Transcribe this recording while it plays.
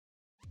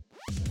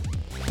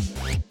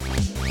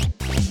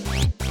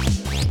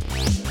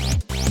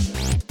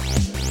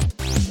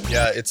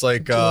Yeah, it's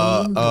like,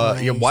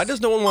 why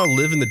does no one want to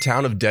live in the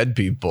town of dead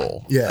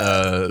people? Yeah.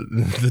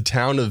 The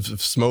town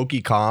of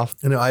smoky cough.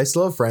 I know, I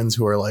still have friends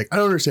who are like, I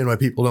don't understand why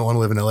people don't want to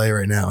live in LA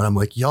right now. And I'm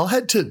like, y'all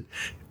had to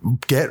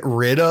get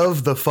rid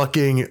of the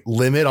fucking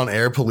limit on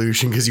air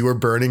pollution because you were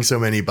burning so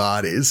many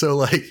bodies. So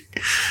like,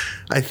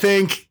 I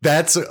think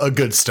that's a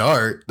good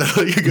start. That's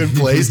like a good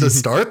place to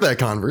start that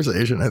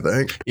conversation, I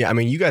think. Yeah, I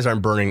mean, you guys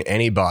aren't burning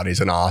any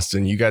bodies in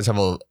Austin. You guys have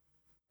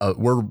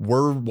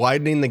we're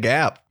widening the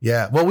gap.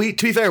 Yeah. Well, to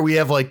be fair, we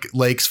have like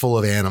lakes full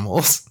of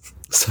animals.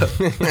 So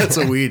that's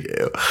what we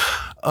do.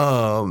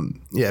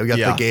 Yeah, we got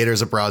the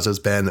gators of Brazos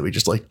Bend that we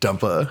just like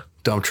dump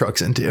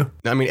trucks into.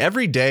 I mean,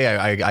 every day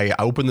I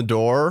open the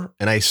door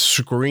and I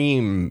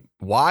scream,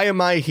 "Why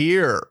am I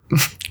here?"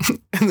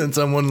 And then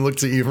someone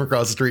looks at you from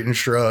across the street and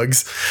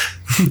shrugs.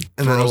 And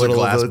then throws a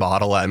glass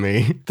bottle at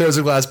me. Throws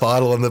a glass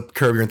bottle and the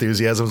Curb Your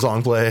Enthusiasm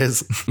song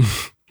plays.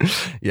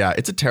 Yeah,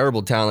 it's a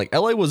terrible town. Like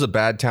LA was a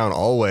bad town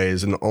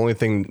always, and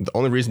the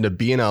only reason to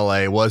be in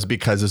LA was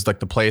because it's like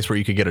the place where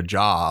you could get a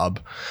job,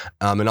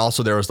 and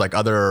also there was like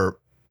other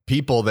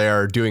people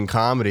there doing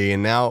comedy,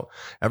 and now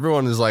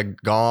everyone is like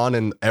gone,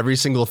 and every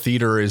single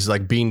theater is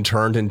like being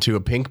turned into a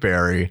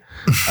Pinkberry,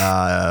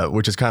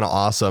 which is kind of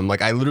awesome.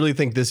 Like I literally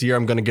think this year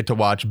I'm going to get to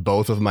watch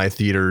both of my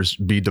theaters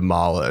be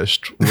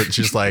demolished, which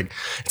is like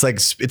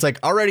it's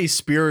like already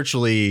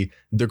spiritually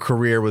the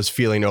career was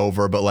feeling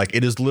over, but like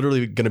it is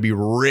literally going to be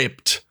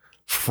ripped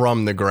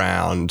from the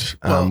ground,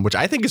 which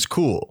I think is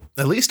cool.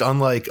 At least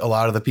unlike a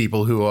lot of the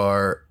people who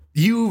are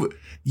you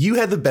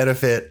had the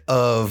benefit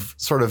of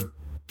sort of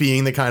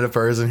being the kind of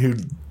person who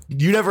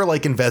you never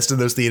like invest in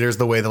those theaters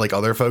the way that like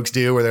other folks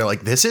do, where they're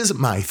like, this is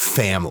my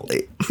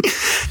family.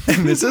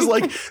 And this is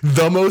like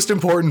the most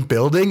important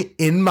building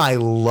in my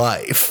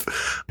life.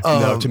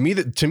 No, to me,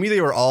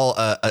 they were all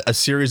a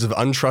series of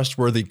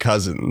untrustworthy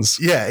cousins.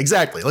 Yeah,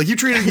 exactly. Like you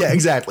treated, yeah,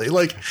 exactly.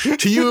 Like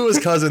to you it was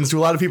cousins. To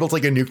a lot of people, it's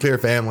like a nuclear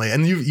family.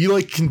 And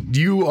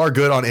you are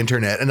good on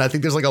internet. And I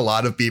think there's like a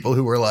lot of people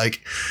who were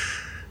like,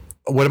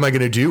 what am I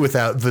going to do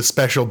without the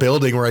special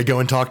building where I go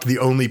and talk to the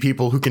only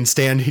people who can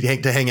stand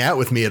to hang out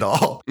with me at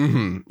all?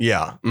 Mm-hmm.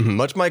 Yeah. Mm-hmm.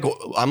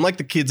 I'm like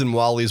the kids in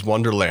Wally's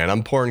Wonderland.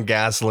 I'm pouring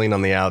gasoline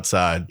on the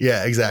outside.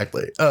 Yeah,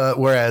 exactly.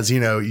 Whereas,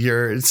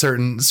 your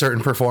certain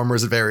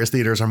performers at various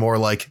theaters are more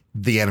like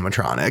the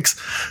animatronics.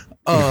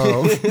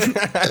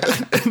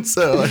 And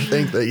so I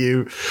think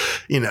that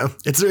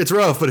it's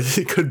rough, but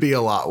it could be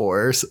a lot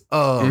worse.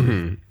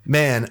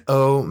 Man,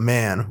 oh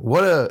man,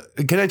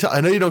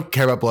 I know you don't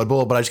care about Blood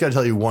Bowl, but I just got to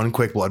tell you one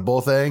quick Blood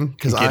Bowl thing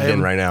because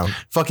I'm right now.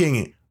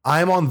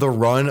 I'm on the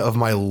run of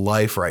my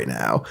life right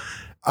now.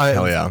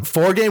 Hell yeah.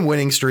 4-game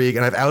winning streak,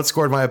 and I've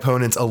outscored my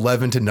opponents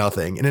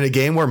 11-0. And in a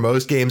game where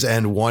most games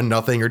end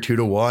 1-0 or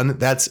 2-1,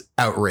 that's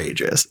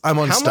outrageous. I'm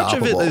unstoppable. How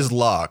much of it is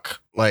luck?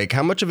 Like,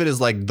 how much of it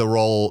is like the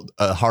roll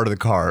heart of the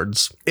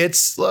cards?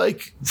 It's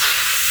like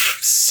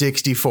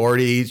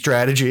 60-40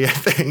 strategy, I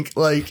think.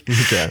 Like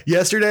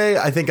yesterday,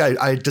 I think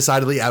I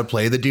decidedly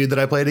outplayed the dude that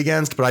I played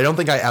against, but I don't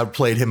think I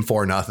outplayed him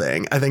for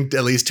nothing. I think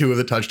at least 2 of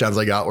the touchdowns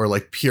I got were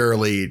like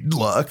purely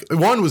luck.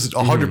 One was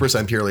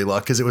 100% purely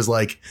luck because it was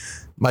like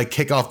my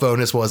kickoff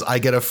bonus was I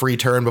get a free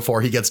turn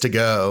before he gets to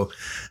go.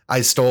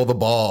 I stole the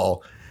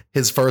ball.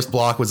 His first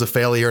block was a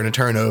failure and a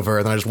turnover,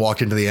 and then I just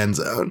walked into the end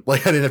zone.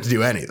 Like, I didn't have to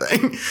do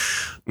anything.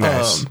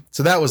 Nice.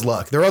 So that was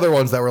luck. There were other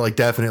ones that were like,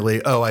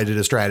 definitely, I did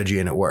a strategy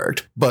and it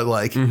worked. But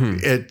like,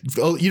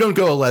 you don't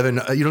go 11,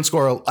 you don't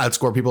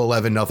outscore people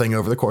 11-0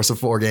 over the course of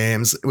 4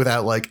 games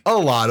without like a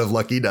lot of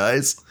lucky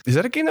dice. Is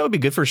that a game that would be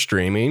good for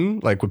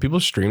streaming? Like, would people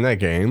stream that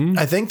game?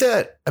 I think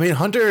that,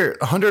 Hunter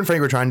and Frank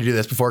were trying to do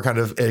this before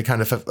it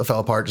kind of fell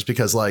apart just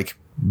because like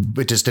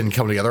it just didn't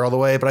come together all the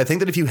way. But I think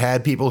that if you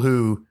had people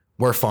who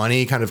were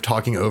funny kind of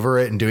talking over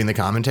it and doing the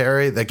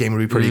commentary, that game would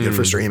be pretty good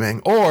for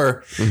streaming.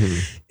 Or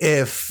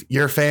if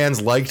your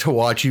fans like to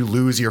watch you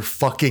lose your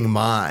fucking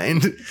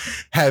mind,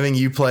 having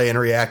you play and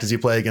react as you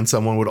play against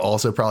someone would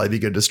also probably be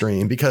good to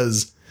stream,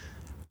 because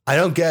I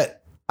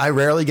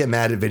rarely get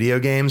mad at video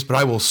games, but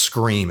I will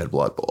scream at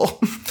Blood Bowl.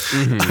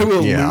 I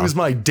will lose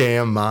my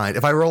damn mind.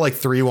 If I roll like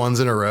 3 ones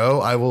in a row,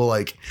 I will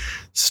like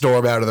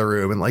storm out of the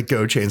room and like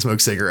go chain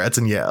smoke cigarettes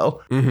and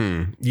yell.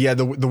 Yeah.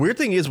 The weird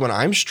thing is when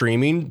I'm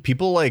streaming,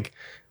 people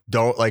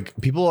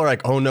people are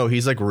like, oh no,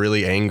 he's like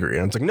really angry.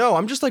 And it's like, no,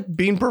 I'm just like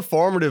being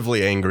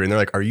performatively angry. And they're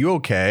like, are you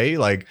okay?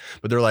 Like,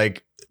 but they're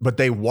like, but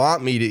they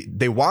want me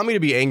to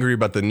be angry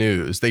about the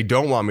news. They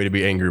don't want me to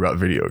be angry about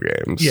video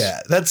games. Yeah,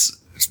 that's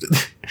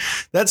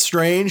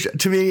strange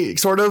to me,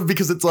 sort of,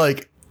 because it's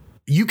like,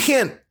 you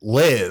can't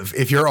live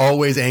if you're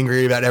always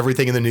angry about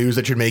everything in the news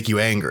that should make you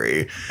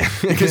angry,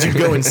 because you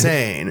go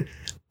insane.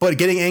 But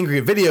getting angry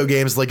at video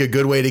games is like a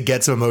good way to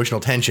get some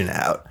emotional tension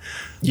out.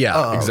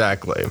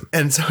 Exactly.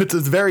 And so it's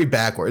very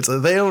backwards.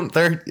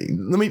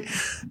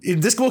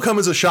 This will come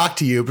as a shock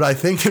to you, but I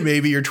think that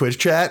maybe your Twitch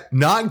chat,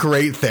 not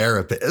great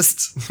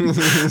therapists.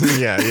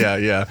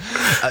 Yeah.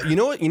 You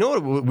know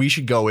what we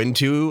should go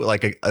into,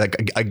 like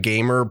a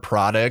gamer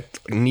product,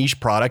 niche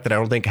product that I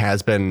don't think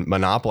has been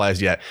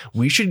monopolized yet.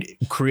 We should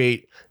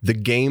create the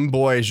Game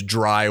Boy's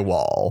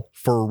drywall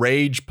for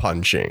rage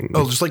punching.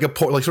 Oh, just like a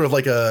sort of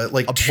like a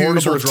two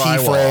portable sort of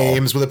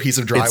T-frames with a piece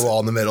of drywall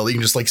in the middle. You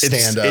can just like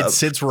stand up. It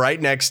sits right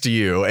next to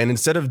you, and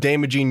instead of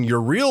damaging your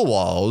real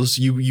walls,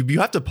 you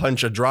have to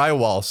punch a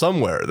drywall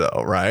somewhere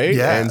though, right?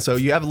 Yeah. And so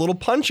you have a little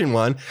punching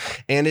one,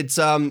 and it's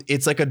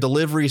like a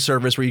delivery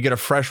service where you get a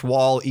fresh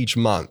wall each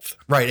month.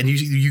 Right, and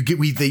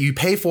you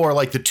pay for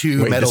like the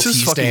two metal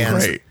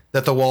T-stands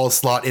that the walls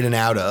slot in and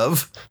out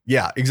of.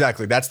 Yeah,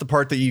 exactly. That's the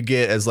part that you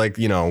get as like,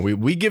 you know,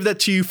 we give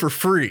that to you for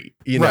free.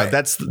 You know, right.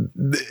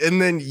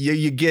 And then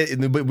you get,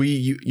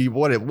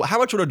 how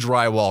much would a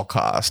drywall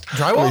cost?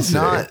 Drywall's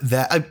not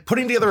that,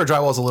 putting together a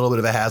drywall is a little bit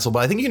of a hassle,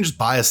 but I think you can just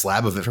buy a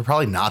slab of it for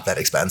probably not that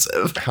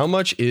expensive. How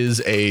much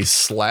is a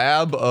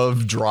slab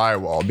of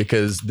drywall?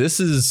 Because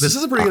this is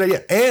a pretty good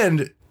idea.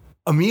 And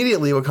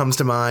immediately what comes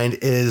to mind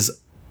is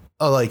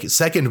a like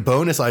second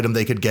bonus item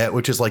they could get,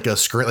 which is like a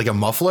screen, like a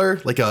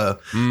muffler, like a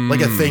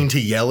thing to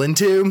yell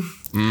into,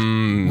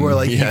 where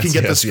like you can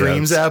get the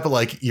screams out, but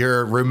like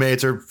your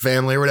roommates or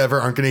family or whatever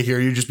aren't going to hear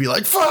you just be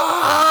like,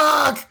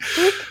 fuck.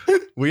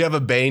 We have a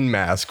Bane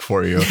mask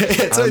for you.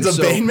 It's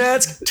a Bane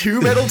mask, two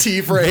metal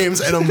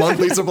T-frames, and a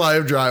monthly supply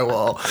of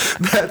drywall.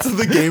 That's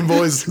the Game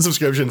Boy's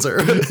subscription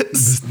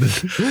service.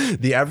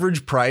 The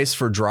average price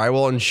for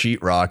drywall and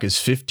sheetrock is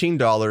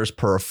 $15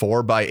 per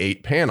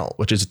 4x8 panel,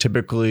 which is a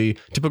typical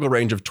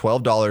range of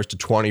 $12 to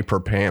 $20 per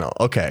panel.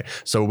 Okay,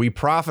 so we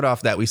profit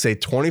off that. We say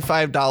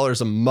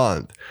 $25 a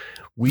month.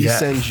 We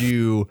send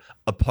you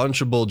a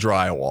punchable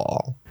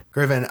drywall.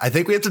 Griffin, I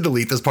think we have to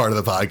delete this part of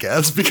the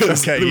podcast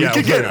because we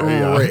could get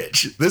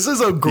rich. This is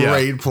a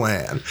great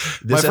plan.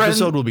 This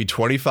episode will be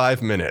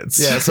 25 minutes.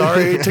 Yeah,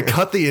 sorry to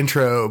cut the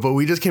intro, but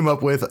we just came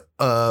up with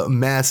a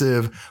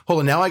massive...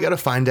 Hold on, now I got to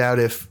find out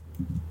if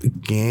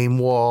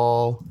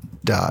GameWall.com.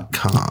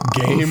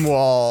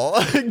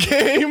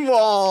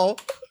 GameWall.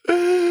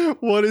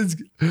 What is...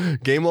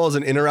 GameWall is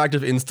an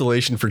interactive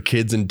installation for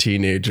kids and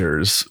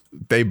teenagers.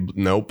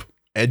 Nope.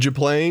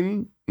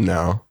 Eduplane?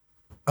 No.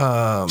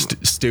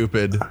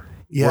 Stupid.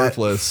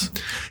 Worthless.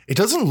 It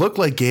doesn't look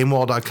like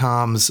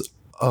GameWall.com's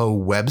a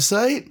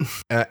website.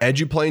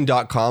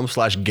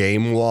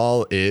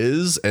 Eduplane.com/GameWall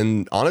is,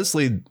 and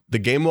honestly, the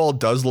GameWall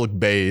does look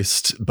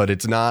based, but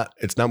it's not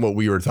what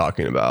we were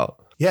talking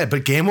about. Yeah,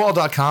 but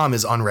GameWall.com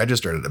is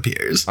unregistered, it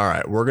appears. All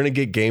right, we're gonna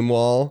get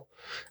GameWall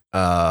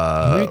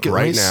now.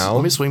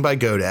 Let me swing by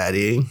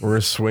GoDaddy. We're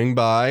gonna swing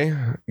by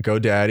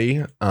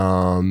GoDaddy,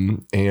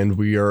 and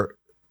we are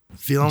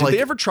feeling Did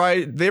they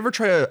ever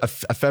try a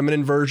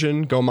feminine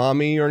version,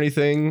 GoMommy or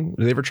anything?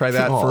 Did they ever try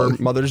that for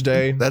Mother's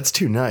Day? That's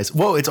too nice.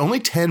 Whoa, it's only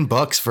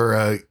 $10 for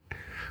a...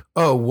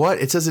 Oh, what?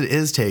 It says it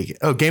is taken.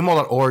 Oh,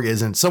 GameWall.org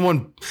isn't.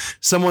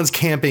 Someone's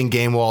camping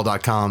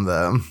GameWall.com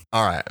though.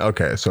 All right.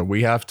 Okay. So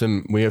we've got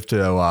some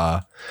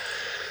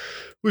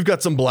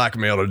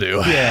blackmail to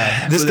do.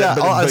 Yeah. This guy,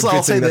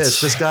 I'll say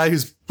this guy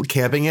who's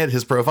camping it,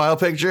 his profile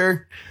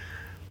picture.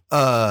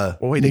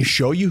 Wait, they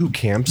show you who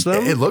camps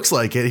them? It looks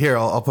like it. Here,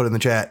 I'll put it in the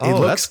chat.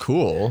 That's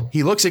cool.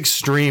 He looks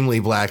extremely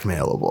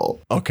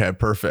blackmailable. Okay,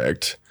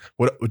 perfect.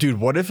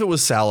 What if it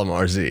was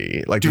Salamar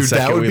Z? Like, dude, the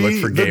second that would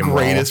be the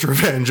greatest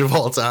revenge of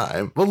all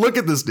time. Well, look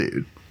at this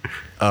dude.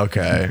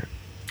 Okay.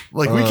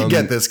 Like, we can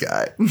get this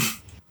guy.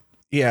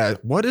 Yeah.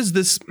 What is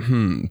this?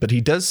 But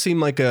he does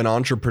seem like an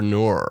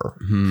entrepreneur.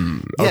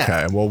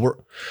 Okay. Well, we're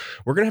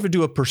gonna have to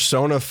do a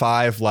Persona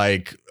 5,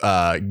 like,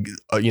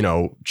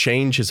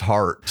 change his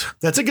heart.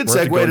 That's a good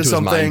segue to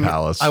something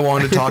I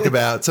wanted to talk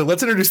about. So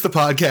let's introduce the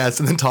podcast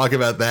and then talk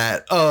about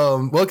that.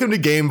 Welcome to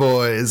Game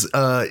Boys.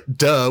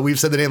 We've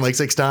said the name like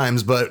 6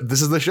 times, but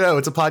this is the show.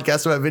 It's a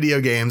podcast about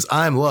video games.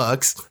 I'm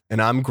Lux. And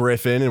I'm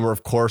Griffin, and we're,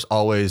 of course,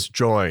 always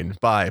joined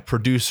by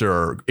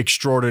producer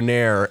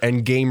extraordinaire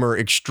and gamer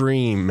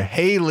extreme,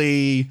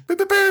 Haley.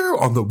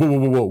 On the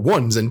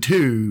ones and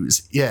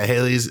twos. Yeah,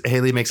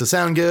 Haley makes us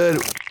sound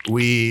good.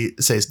 We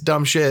say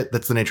dumb shit.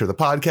 That's the nature of the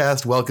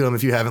podcast. Welcome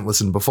if you haven't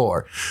listened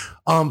before.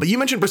 But you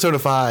mentioned Persona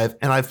 5,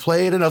 and I've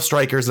played enough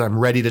Strikers that I'm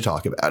ready to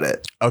talk about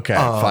it. Okay,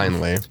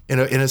 finally. In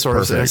a sort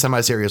of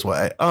semi-serious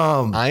way.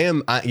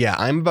 I'm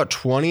about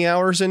 20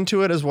 hours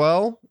into it as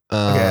well.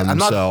 Okay, I'm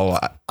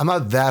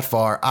not that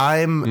far.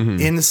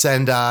 I'm in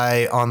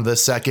Sendai on the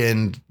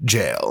second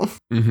jail.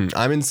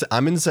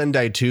 I'm in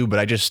Sendai too, but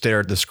I just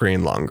stare at the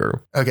screen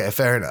longer. Okay,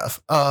 fair enough.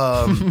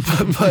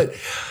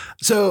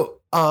 So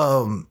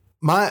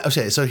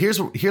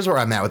here's where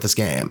I'm at with this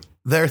game.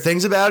 There are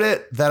things about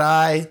it that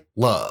I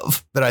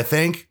love, that I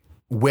think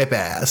whip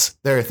ass.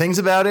 There are things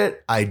about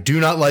it I do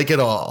not like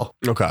at all.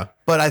 Okay,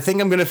 but I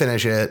think I'm gonna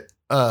finish it.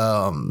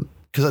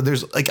 Because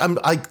there's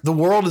the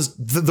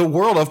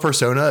world of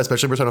Persona,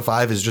 especially Persona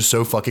 5, is just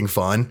so fucking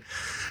fun.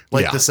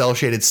 Like Yeah. the cell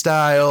shaded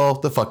style,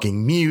 the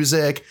fucking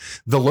music,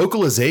 the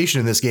localization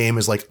in this game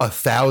is like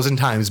 1,000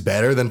 times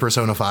better than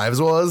Persona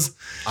 5's was.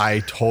 I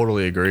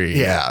totally agree.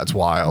 Yeah. Yeah, it's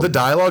wild. The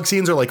dialogue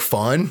scenes are like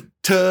fun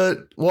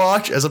to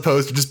watch as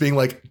opposed to just being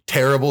like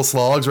terrible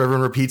slogs where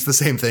everyone repeats the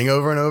same thing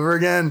over and over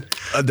again.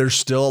 There's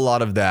still a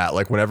lot of that.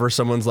 Like whenever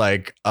someone's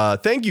like,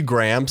 thank you,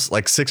 Gramps,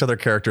 like 6 other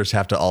characters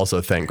have to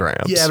also thank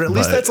Gramps. Yeah, but at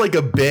least that's like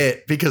a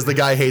bit because the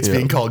guy hates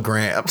being called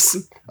Gramps.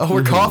 Oh,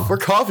 we're we're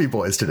coffee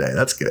boys today.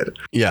 That's good.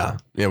 Yeah,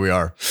 we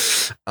are.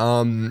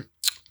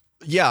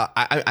 Yeah,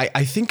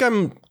 I think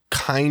I'm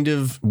kind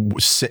of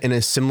in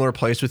a similar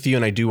place with you,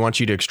 and I do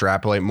want you to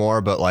extrapolate more,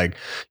 but like,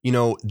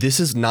 this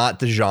is not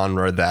the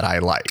genre that I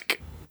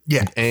like.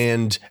 Yeah.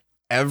 And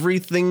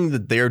everything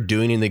that they're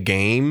doing in the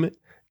game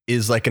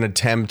is like an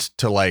attempt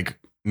to like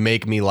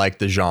make me like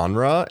the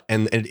genre,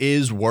 and it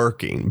is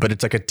working, but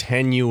it's like a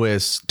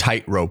tenuous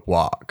tightrope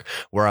walk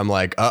where I'm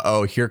like,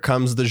 here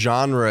comes the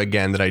genre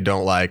again that I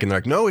don't like, and they're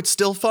like, no, it's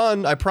still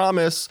fun, I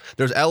promise.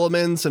 There's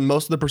elements and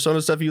most of the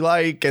Persona stuff you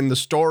like, and the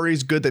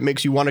story's good that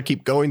makes you want to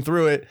keep going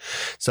through it.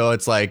 So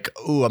it's like,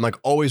 I'm like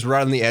always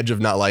right on the edge of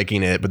not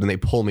liking it, but then they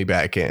pull me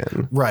back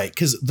in. Right,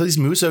 because these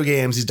Musou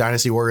games, these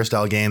Dynasty Warrior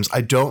style games,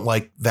 I don't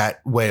like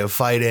that way of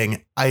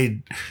fighting.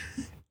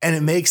 And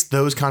it makes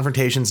those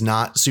confrontations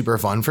not super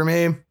fun for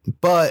me.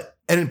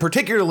 And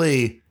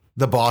particularly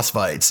the boss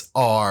fights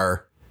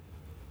are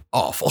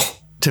awful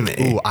to me.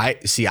 Ooh, I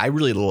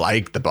really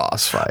like the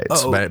boss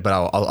fights, but I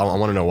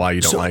want to know why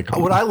you don't like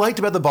them. What I liked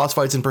about the boss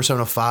fights in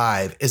Persona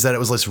 5 is that it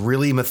was like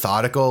really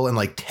methodical and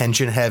like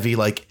tension heavy.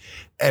 Like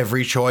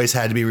every choice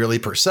had to be really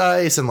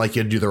precise, and like you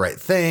had to do the right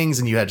things,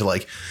 and you had to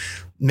like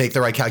make the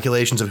right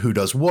calculations of who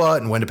does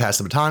what and when to pass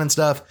the baton and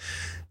stuff.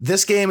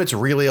 This game, it's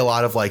really a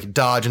lot of like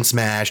dodge and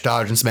smash,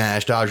 dodge and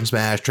smash, dodge and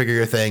smash, trigger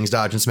your things,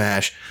 dodge and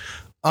smash.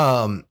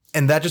 And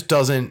that just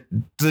doesn't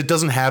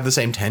have the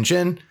same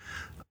tension.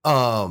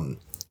 And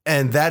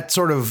that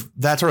sort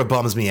of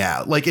bums me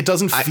out. Like it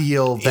doesn't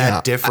feel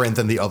that different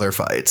than the other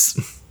fights.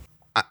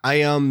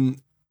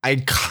 I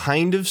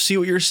kind of see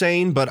what you're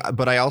saying,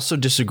 but I also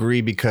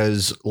disagree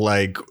because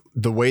like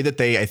the way that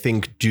they, I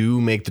think,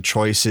 do make the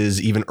choices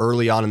even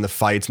early on in the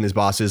fights and these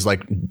bosses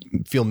like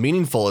feel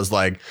meaningful is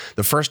like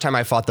the first time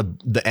I fought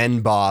the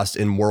end boss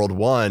in World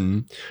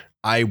 1,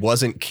 I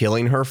wasn't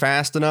killing her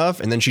fast enough.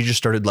 And then she just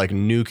started like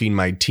nuking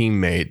my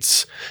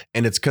teammates.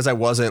 And it's because I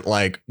wasn't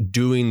like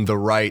doing the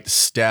right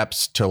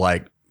steps to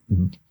like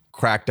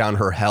crack down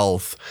her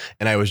health,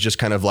 and I was just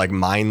kind of like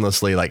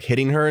mindlessly like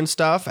hitting her and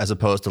stuff, as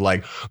opposed to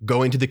like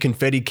going to the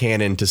confetti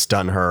cannon to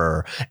stun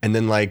her and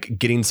then like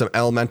getting some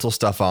elemental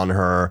stuff on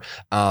her,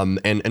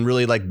 and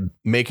really like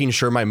making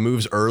sure my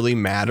moves early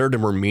mattered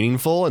and were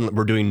meaningful and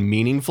were doing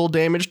meaningful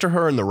damage to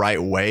her in the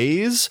right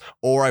ways,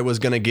 or I was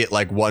gonna get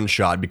like one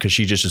shot because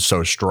she just is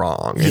so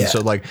strong. And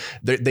so like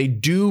they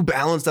do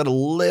balance that a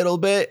little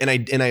bit, and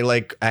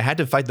I had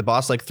to fight the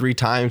boss like 3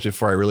 times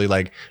before I really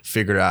like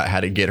figured out how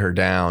to get her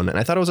down, and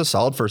I thought it was a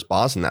solid first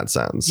boss in that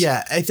sense.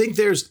 Yeah, I think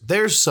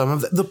there's some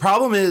of the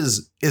problem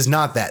is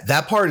not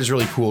that part is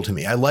really cool to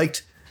me. I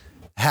liked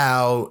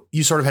how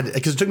you sort of had,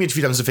 because it took me a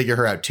few times to figure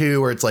her out too,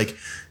 where it's like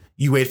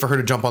you wait for her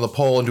to jump on the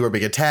pole and do her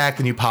big attack,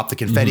 then you pop the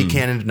confetti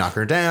cannon to knock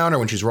her down, or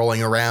when she's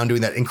rolling around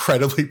doing that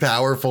incredibly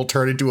powerful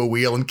turn into a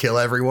wheel and kill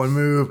everyone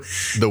move.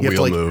 The you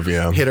wheel move,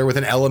 yeah. Hit her with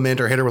an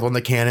element or hit her with one of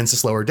the cannons to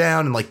slow her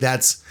down, and like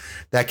that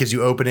gives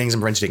you openings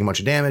and prevents you taking a bunch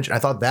of damage. And I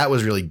thought that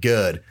was really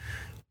good.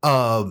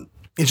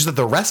 It's just that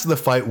the rest of the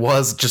fight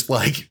was just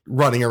like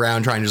running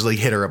around trying to just like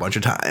hit her a bunch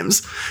of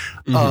times.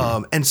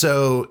 And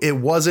so it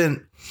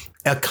wasn't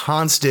a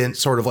constant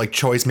sort of like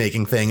choice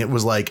making thing. It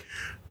was like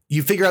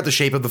you figure out the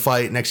shape of the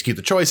fight and execute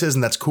the choices,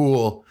 and that's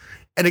cool.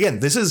 And again,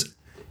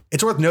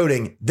 it's worth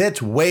noting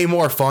that's way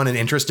more fun and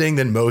interesting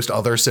than most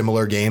other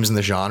similar games in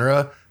the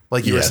genre.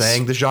 Like you were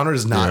saying, the genre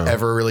does not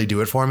ever really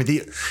do it for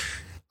me.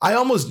 I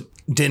almost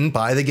didn't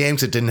buy the game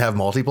because it didn't have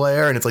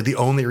multiplayer, and it's like the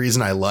only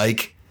reason I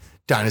like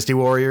Dynasty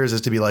Warriors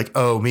is to be like,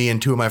 oh, me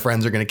and 2 of my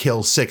friends are going to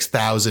kill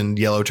 6,000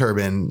 yellow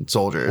turban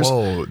soldiers.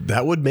 Whoa,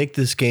 that would make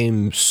this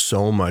game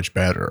so much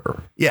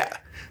better. Yeah.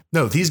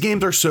 No, these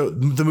games are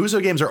the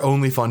Musou games are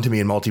only fun to me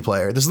in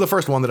multiplayer. This is the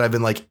first one that I've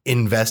been like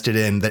invested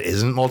in that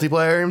isn't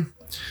multiplayer.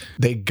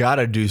 They got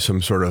to do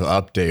some sort of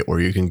update where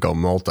you can go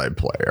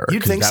multiplayer.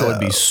 You'd think that would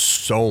be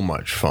so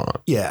much fun.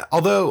 Yeah.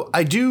 Although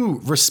I do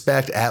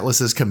respect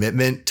Atlus's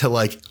commitment to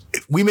like,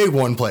 we make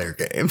 1-player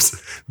games.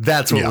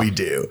 That's what we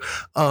do.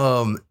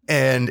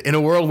 And in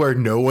a world where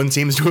no one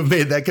seems to have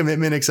made that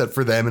commitment except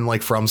for them and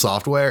like From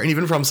Software, and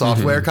even From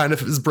Software kind of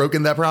has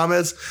broken that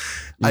promise.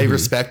 I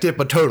respect it,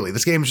 but totally.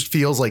 This game just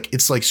feels like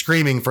it's like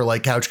screaming for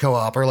like couch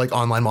co-op or like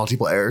online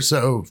multiplayer.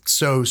 So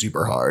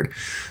super hard.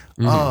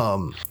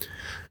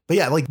 But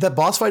yeah, like that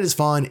boss fight is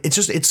fun.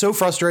 It's so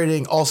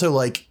frustrating. Also,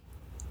 like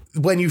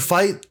when you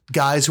fight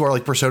guys who are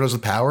like personas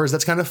with powers,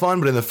 that's kind of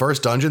fun. But in the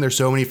first dungeon, there's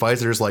so many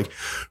fights that are just like,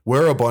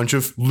 we're a bunch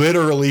of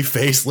literally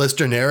faceless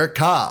generic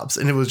cops.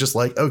 And it was just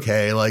like,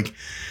 okay, like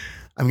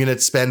I'm going to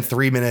spend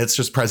 3 minutes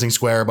just pressing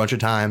square a bunch of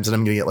times and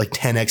I'm going to get like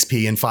 10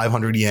 XP and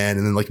 500 yen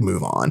and then like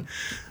move on.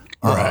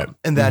 Right.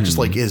 And that just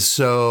like is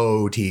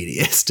so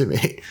tedious to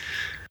me.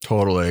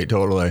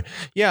 Totally.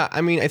 Yeah.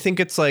 I mean, I think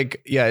it's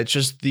like, yeah, it's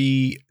just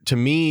to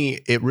me,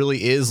 it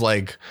really is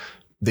like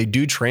they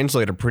do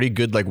translate a pretty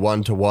good, like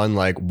 1-to-1,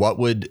 like what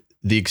would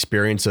the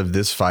experience of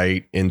this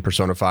fight in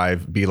Persona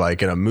 5 be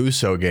like in a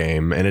Musou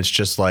game? And it's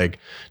just like,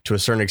 to a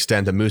certain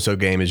extent, the Musou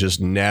game is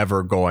just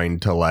never going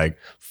to like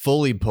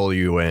fully pull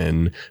you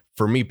in.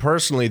 For me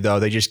personally, though,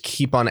 they just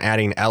keep on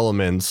adding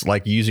elements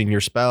like using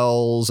your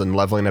spells and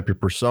leveling up your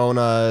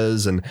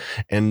personas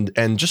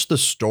and just the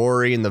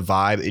story and the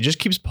vibe. It just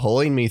keeps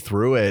pulling me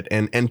through it.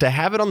 And to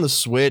have it on the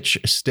Switch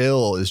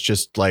still is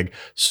just like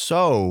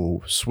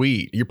so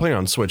sweet. You're playing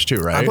on Switch too,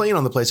 right? I'm playing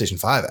on the PlayStation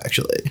 5,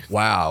 actually.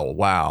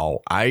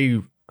 Wow.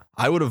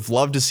 I would have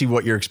loved to see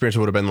what your experience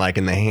would have been like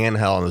in the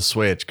handheld on the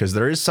Switch, because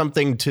there is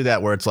something to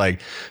that where it's like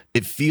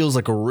it feels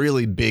like a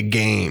really big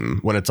game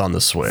when it's on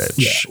the Switch.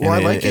 Yeah. Well,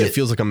 and I like it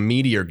feels like a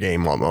meteor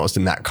game almost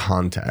in that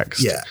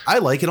context. Yeah, I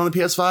like it on the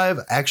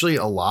PS5 actually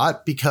a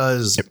lot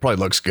because it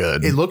probably looks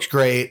good. It looks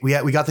great. We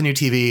got the new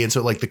TV, and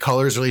so like the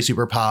colors really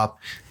super pop.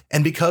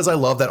 And because I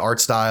love that art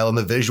style and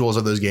the visuals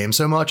of those games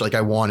so much, like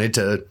I wanted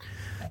to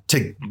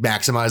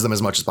maximize them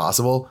as much as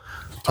possible.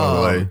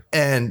 Totally.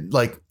 And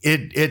like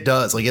it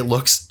does, like it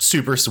looks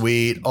super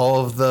sweet.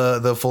 All of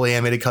the fully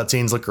animated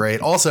cutscenes look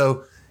great.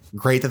 Also,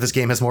 great that this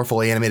game has more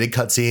fully animated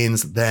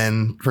cutscenes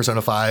than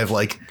Persona 5.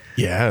 Like,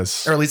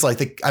 yes, or at least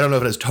like I don't know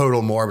if it has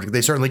total more, but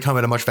they certainly come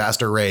at a much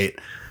faster rate.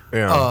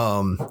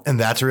 Yeah. And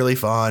that's really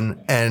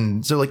fun.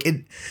 And so like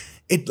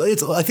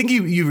it's I think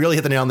you really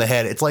hit the nail on the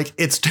head. It's like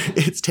it's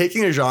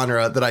taking a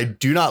genre that I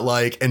do not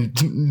like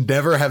and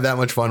never have that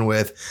much fun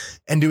with,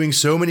 and doing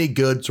so many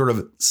good sort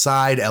of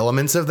side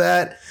elements of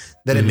that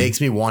it makes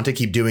me want to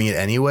keep doing it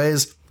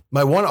anyways.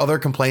 My one other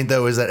complaint,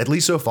 though, is that at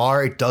least so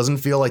far, it doesn't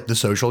feel like the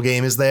social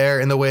game is there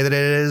in the way that it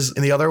is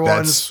in the other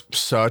ones. That's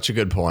such a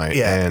good point.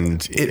 Yeah.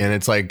 And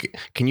it's like,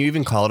 can you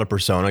even call it a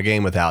Persona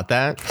game without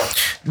that?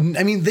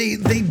 I mean,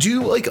 they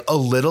do like a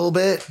little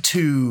bit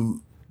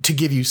to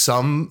give you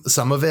some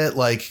of it.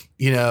 Like,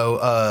 you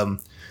know,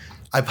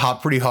 I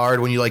pop pretty hard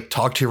when you like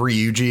talk to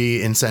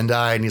Ryuji in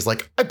Sendai and he's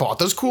like, I bought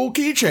this cool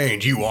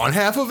keychain. You want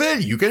half of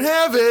it? You can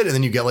have it. And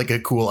then you get like a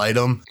cool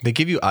item. They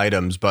give you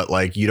items, but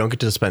like you don't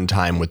get to spend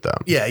time with them.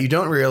 Yeah, you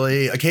don't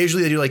really.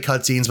 Occasionally they do like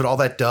cutscenes, but all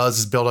that does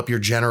is build up your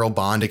general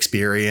Bond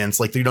experience.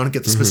 Like you don't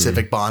get the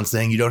specific Bonds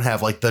thing. You don't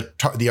have like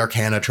the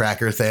Arcana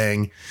tracker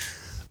thing.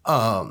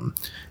 And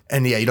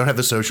yeah, you don't have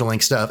the social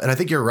link stuff. And I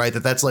think you're right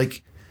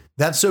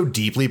that's so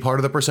deeply part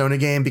of the Persona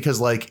game, because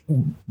like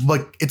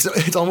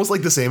it's almost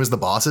like the same as the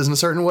bosses in a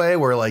certain way,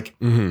 where like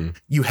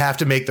you have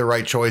to make the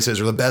right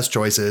choices or the best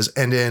choices.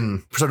 And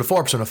in Persona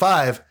 4, Persona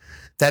 5,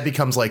 that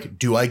becomes like,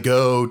 do I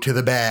go to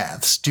the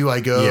baths? Do I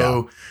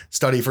go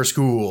study for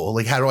school?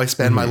 Like, how do I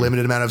spend my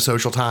limited amount of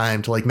social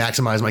time to like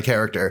maximize my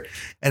character?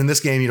 And in this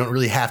game, you don't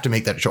really have to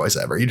make that choice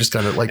ever. You just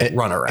kind of like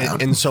run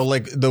around. And so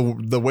like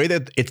the way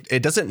that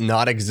it doesn't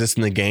not exist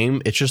in the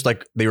game, it's just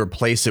like they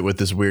replace it with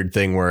this weird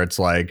thing where it's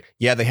like,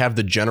 yeah, they have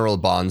the general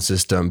bond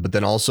system, but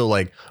then also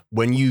like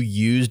when you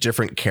use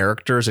different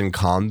characters in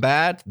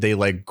combat, they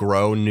like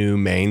grow new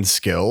main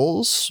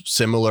skills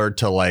similar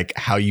to like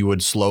how you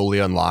would slowly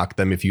unlock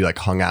them if you like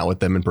hung out with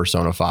them in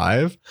Persona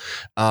 5.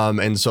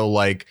 And so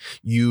like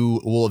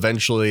you will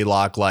eventually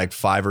lock like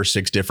 5 or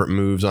 6 different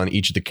moves on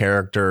each of the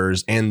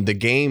characters. And the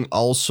game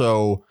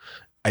also,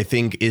 I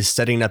think, is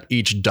setting up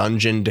each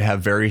dungeon to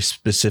have very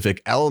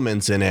specific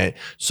elements in it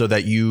so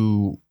that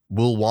you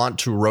will want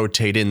to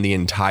rotate in the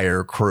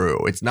entire crew.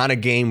 It's not a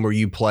game where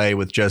you play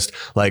with just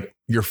like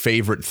your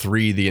favorite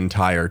 3 the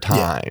entire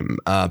time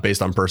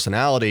based on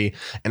personality.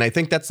 And I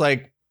think that's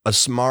like a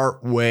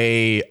smart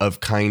way of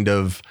kind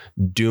of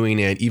doing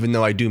it, even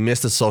though I do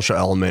miss the social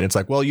element. It's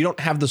like, well, you don't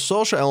have the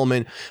social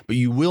element, but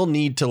you will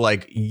need to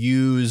like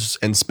use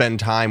and spend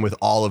time with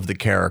all of the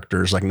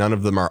characters. Like none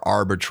of them are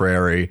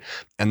arbitrary.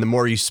 And the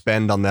more you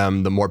spend on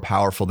them, the more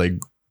powerful the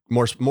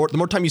more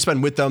time you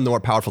spend with them, the more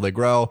powerful they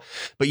grow.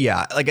 But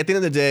yeah, like at the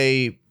end of the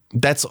day,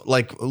 that's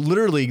like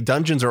literally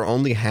dungeons are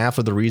only half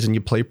of the reason you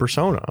play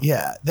Persona.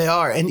 Yeah, they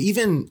are. And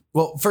even,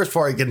 well, first,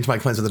 before I get into my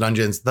complaints with the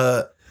dungeons,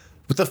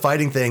 with the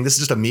fighting thing, this is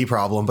just a me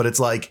problem, but it's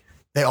like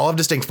they all have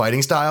distinct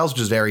fighting styles,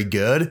 which is very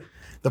good.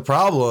 The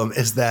problem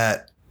is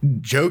that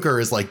Joker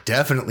is like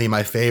definitely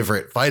my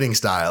favorite fighting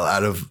style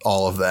out of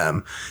all of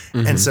them.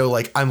 And so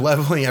like I'm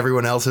leveling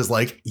everyone else's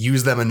like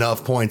use them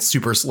enough points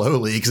super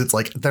slowly because it's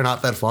like they're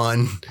not that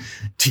fun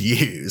to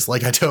use.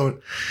 Like I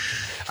don't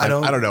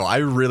know. I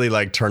really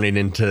like turning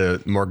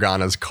into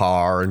Morgana's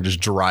car and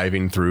just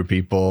driving through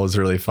people. It's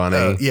really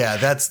funny. Yeah,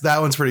 that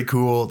one's pretty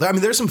cool. I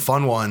mean, there's some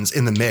fun ones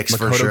in the mix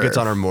for sure. Makoto gets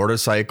on her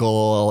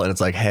motorcycle and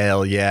it's like,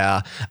 hell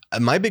yeah.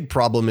 My big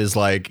problem is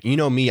like, you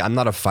know me, I'm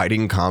not a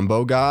fighting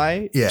combo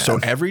guy. Yeah. So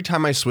every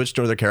time I switch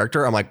to another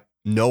character, I'm like,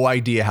 no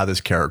idea how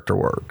this character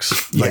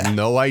works. Like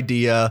no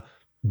idea.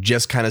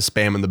 just kind of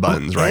spamming the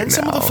buttons right now. And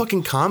some of the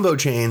fucking combo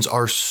chains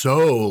are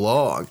so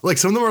long. Like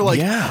some of them are like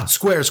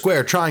square,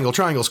 square, triangle,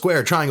 triangle,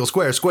 square, triangle,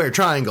 square, square,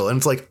 triangle. And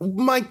it's like,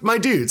 my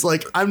dudes,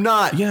 like I'm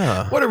not.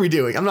 Yeah. What are we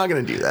doing? I'm not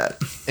going to do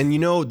that. And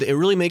it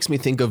really makes me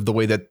think of the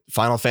way that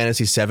Final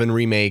Fantasy VII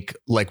Remake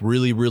like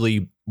really,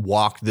 really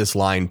walked this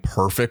line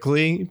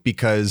perfectly,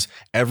 because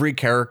every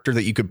character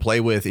that you could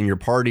play with in your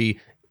party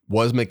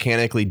was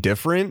mechanically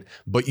different,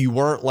 but you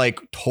weren't like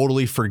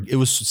totally it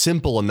was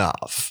simple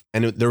enough.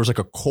 And there was like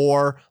a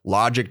core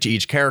logic to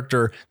each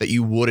character that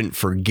you wouldn't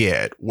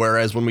forget.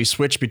 Whereas when we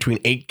switch between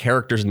 8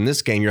 characters in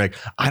this game, you're like,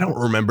 I don't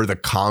remember the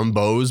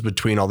combos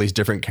between all these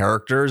different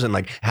characters and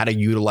like how to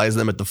utilize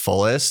them at the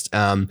fullest.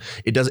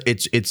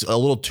 It's a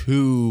little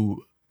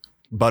too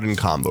button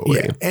combo.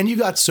 Yeah. And you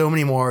got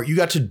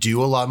to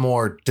do a lot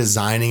more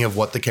designing of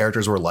what the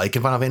characters were like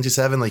in Final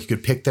Fantasy VII. Like you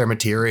could pick their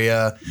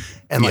materia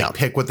and like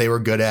pick what they were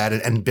good at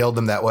and build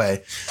them that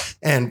way.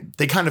 And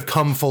they kind of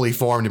come fully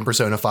formed in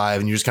Persona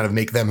 5, and you just kind of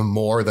make them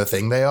more the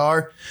thing they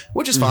are,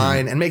 which is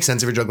fine and makes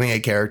sense if you're juggling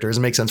 8 characters.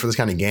 It makes sense for this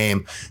kind of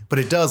game. But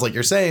it does, like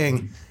you're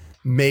saying,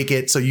 make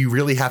it so you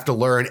really have to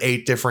learn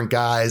 8 different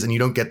guys, and you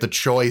don't get the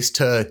choice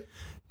to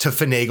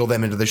finagle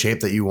them into the shape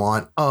that you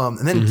want.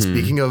 And then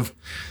speaking of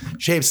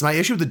shapes, my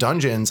issue with the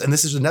dungeons, and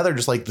this is another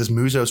just like this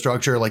Muso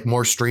structure, like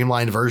more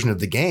streamlined version of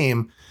the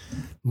game.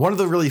 One of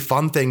the really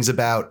fun things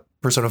about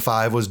Persona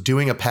 5 was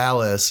doing a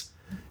palace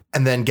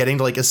and then getting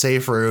to like a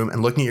safe room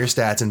and looking at your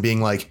stats and being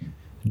like,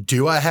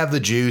 do I have the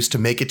juice to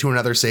make it to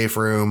another safe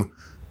room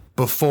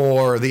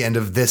before the end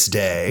of this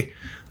day?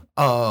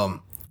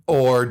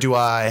 Or do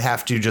I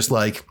have to just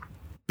like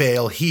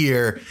bail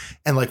here,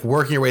 and like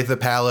working your way through the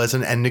palace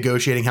and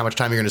negotiating how much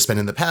time you're going to spend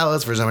in the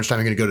palace versus how much time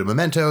you're going to go to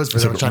mementos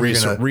versus how much time you're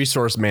going to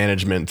resource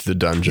management to the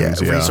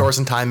dungeons, resource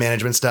and time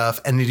management stuff.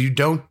 And you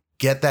don't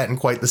get that in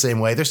quite the same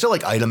way. There's still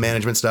like item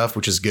management stuff,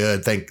 which is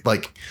good.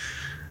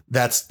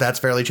 That's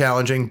fairly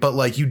challenging, but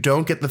like you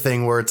don't get the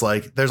thing where it's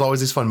like there's always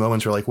these fun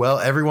moments where like, well,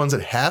 everyone's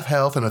at half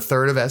health and a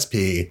third of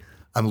SP.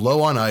 I'm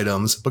low on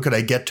items, but could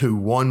I get to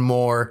one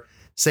more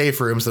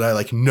safe rooms that I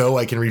like know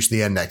I can reach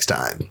the end next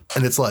time?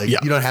 And it's like you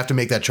don't have to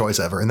make that choice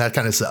ever, and that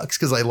kind of sucks,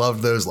 because I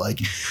love those like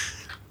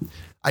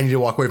I need to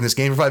walk away from this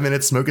game for 5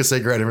 minutes, smoke a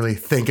cigarette, and really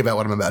think about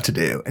what I'm about to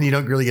do. And you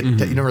don't really get you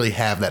don't really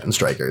have that in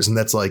Strikers, and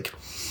that's like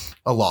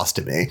a loss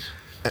to me.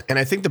 And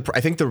I think the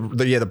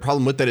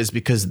problem with that is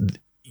because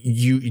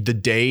the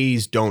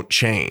days don't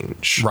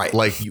change, right?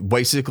 Like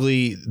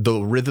basically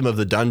the rhythm of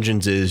the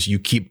dungeons is you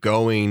keep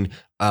going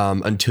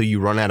until you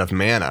run out of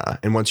mana,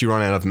 and once you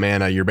run out of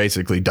mana, you're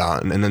basically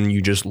done, and then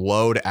you just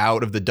load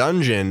out of the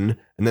dungeon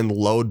and then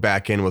load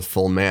back in with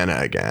full mana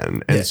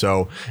again. And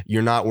so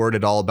you're not worried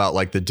at all about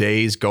like the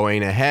days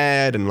going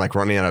ahead and like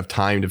running out of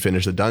time to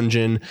finish the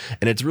dungeon.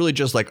 And it's really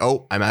just like,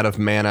 oh, I'm out of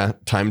mana,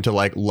 time to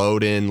like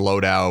load in,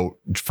 load out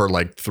for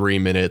like 3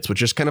 minutes, which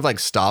just kind of like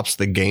stops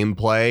the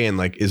gameplay and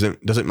like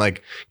doesn't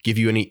like give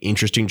you any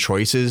interesting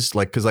choices.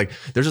 Like, cause like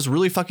there's this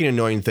really fucking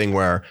annoying thing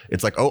where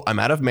it's like, oh, I'm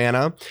out of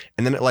mana,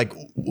 and then it like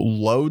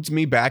loads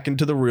me back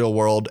into the real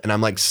world, and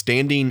I'm like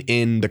standing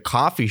in the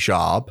coffee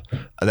shop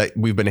that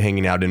we've been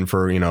hanging out in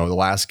for, the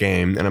last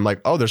game, and I'm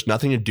like, oh, there's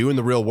nothing to do in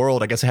the real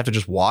world. I guess I have to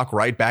just walk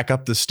right back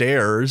up the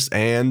stairs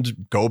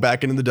and go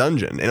back into the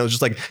dungeon. And it was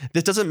just like,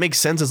 this doesn't make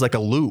sense as like a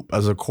loop,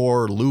 as a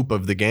core loop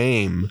of the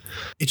game.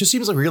 It just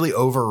seems like really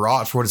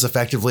overwrought for what is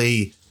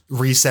effectively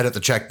reset at the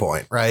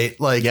checkpoint, right?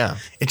 Like,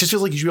 it just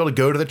feels like you should be able to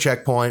go to the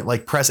checkpoint,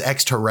 like press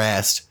X to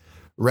rest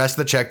at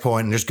the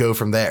checkpoint, and just go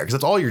from there, because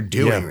that's all you're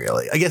doing,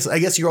 really. I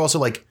guess you're also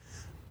like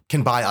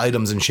can buy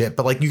items and shit,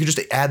 but like you can just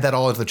add that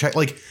all into the check.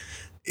 Like,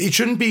 it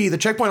shouldn't be, the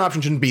checkpoint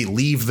option shouldn't be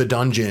leave the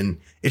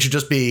dungeon. It should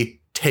just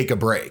be take a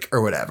break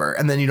or whatever,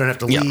 and then you don't have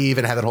to leave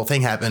and have that whole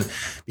thing happen,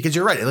 because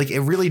you're right. Like,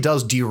 it really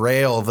does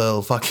derail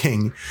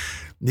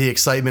the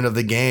excitement of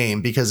the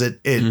game, because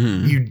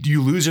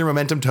you lose your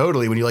momentum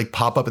totally when you like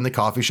pop up in the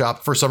coffee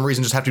shop for some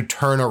reason, just have to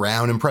turn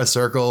around and press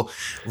circle,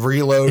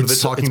 reload the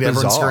talking to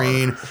everyone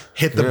screen,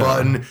 hit the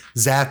button,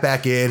 zap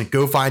back in,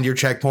 go find your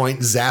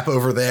checkpoint, zap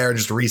over there, and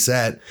just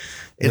reset.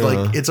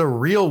 It's a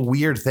real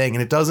weird thing,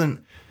 and it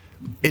doesn't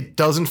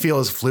feel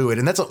as fluid.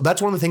 And that's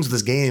one of the things with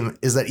this game,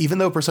 is that even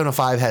though Persona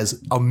 5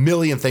 has a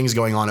million things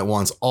going on at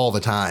once all the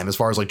time, as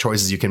far as like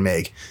choices you can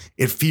make,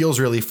 it feels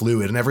really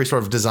fluid, and every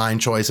sort of design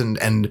choice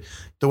and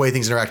the way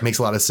things interact makes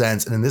a lot of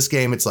sense. And in this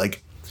game, it's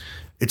like,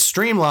 it's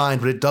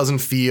streamlined, but it doesn't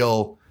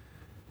feel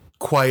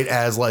quite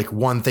as like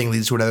one thing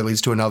leads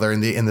to another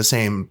in the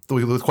same,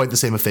 with quite the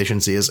same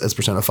efficiency as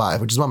Persona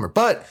 5, which is a bummer.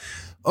 But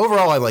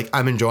overall,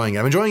 I'm enjoying it.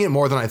 I'm enjoying it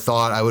more than I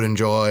thought I would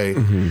enjoy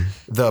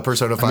the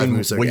Persona 5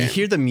 Muso when game. You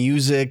hear the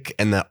music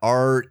and the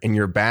art, and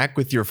you're back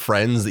with your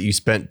friends that you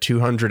spent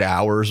 200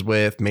 hours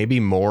with, maybe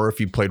more if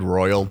you played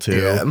Royal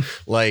too.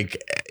 Like,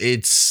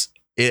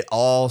 it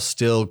all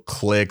still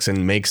clicks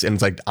and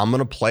it's like, I'm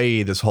gonna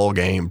play this whole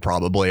game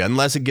probably,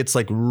 unless it gets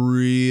like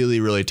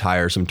really, really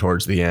tiresome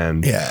towards the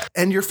end. Yeah,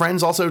 and your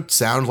friends also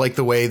sound like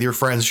the way your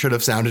friends should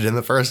have sounded in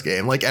the first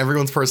game. Like,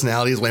 everyone's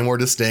personality is way more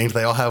distinct.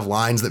 They all have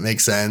lines that make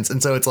sense,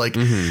 and so it's like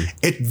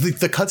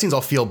the cutscenes all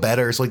feel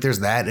better. So like, there's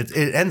that.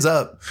 It ends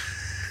up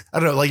I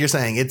don't know, like you're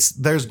saying,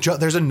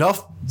 there's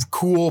enough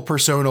cool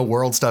Persona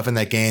world stuff in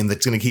that game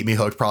that's going to keep me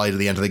hooked probably to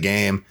the end of the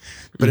game.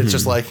 But it's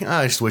just like,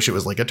 I just wish it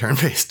was like a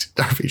turn-based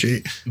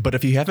RPG. But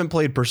if you haven't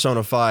played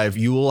Persona 5,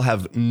 you will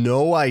have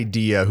no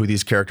idea who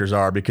these characters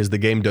are because the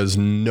game does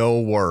no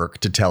work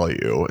to tell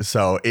you.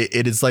 So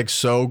it is like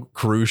so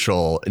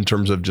crucial in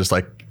terms of just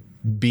like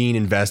being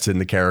invested in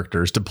the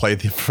characters to play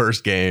the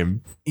first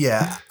game.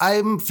 Yeah,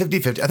 I'm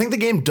 50-50. I think the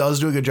game does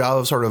do a good job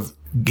of sort of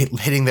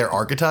hitting their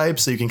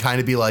archetypes, so you can kind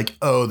of be like,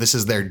 oh, this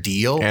is their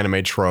deal.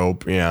 Anime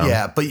trope, yeah.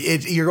 Yeah, but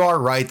you are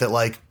right that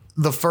like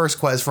the first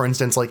quest, for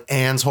instance, like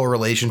Anne's whole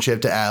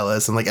relationship to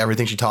Alice and like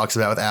everything she talks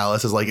about with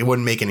Alice is like, it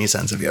wouldn't make any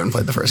sense if you haven't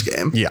played the first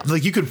game. Yeah.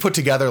 Like you could put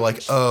together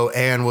like, oh,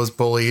 Anne was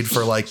bullied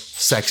for like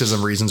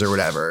sexism reasons or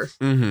whatever.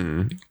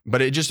 Mm-hmm.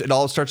 But it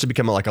all starts to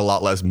become like a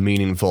lot less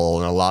meaningful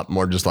and a lot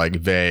more just like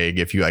vague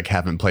if you like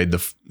haven't played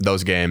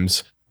those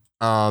games.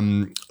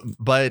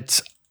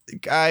 But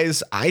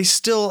guys, I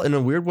still, in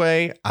a weird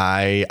way,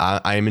 I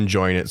am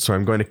enjoying it. So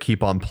I'm going to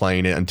keep on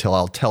playing it until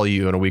I'll tell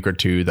you in a week or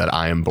two that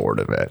I am bored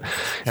of it.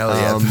 Hell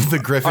yeah. The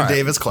Griffin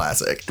Davis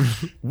classic.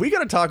 We got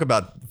to talk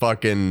about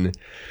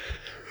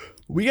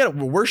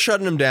we're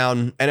shutting them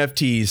down.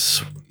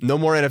 NFTs. No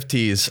more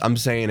NFTs. I'm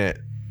saying it.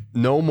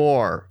 No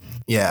more.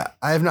 Yeah,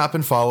 I have not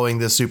been following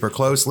this super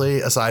closely,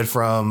 aside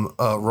from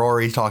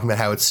Rory talking about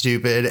how it's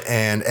stupid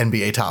and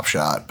NBA Top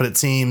Shot, but it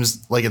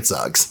seems like it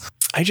sucks.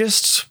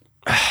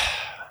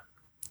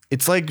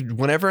 It's like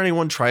whenever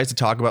anyone tries to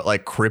talk about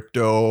like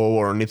crypto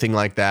or anything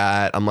like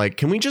that, I'm like,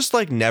 can we just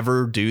like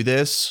never do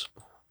this?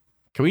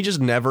 Can we just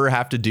never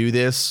have to do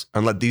this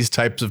and let these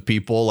types of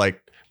people like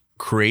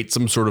create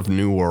some sort of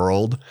new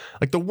world?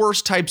 Like the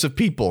worst types of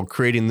people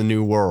creating the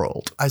new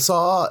world. I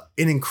saw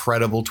an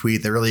incredible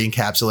tweet that really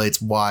encapsulates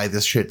why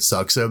this shit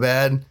sucks so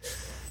bad,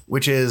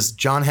 which is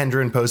John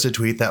Hendren posted a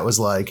tweet that was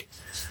like,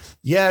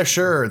 yeah,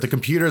 sure, the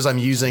computers I'm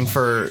using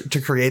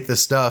to create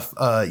this stuff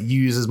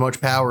use as much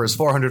power as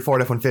 400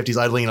 Ford F-150s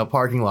idling in a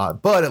parking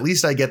lot, but at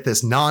least I get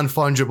this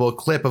non-fungible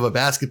clip of a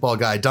basketball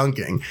guy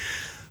dunking.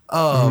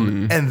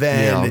 And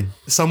then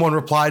someone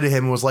replied to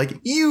him and was like,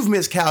 you've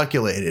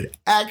miscalculated.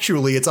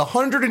 Actually, it's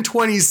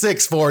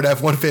 126 Ford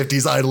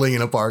F-150s idling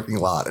in a parking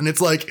lot. And it's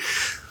like,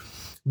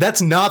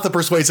 that's not the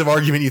persuasive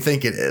argument you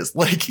think it is.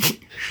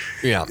 Like,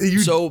 yeah.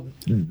 So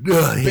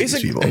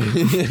basically,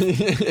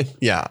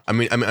 yeah. I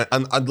mean,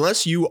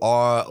 unless you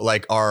are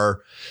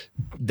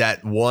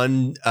that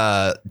one,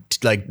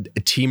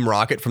 like Team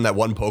Rocket from that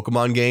one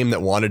Pokemon game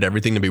that wanted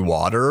everything to be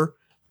water.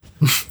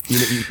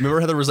 You remember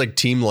how there was like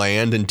Team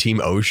Land and Team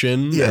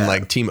Ocean, and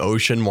like Team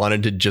Ocean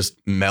wanted to just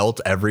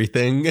melt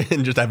everything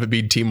and just have it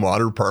be Team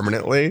Water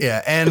permanently.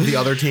 Yeah, and the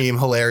other team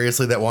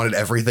hilariously that wanted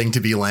everything to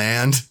be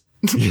land.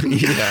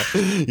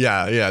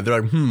 Yeah.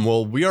 They're like,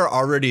 well, we are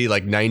already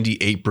like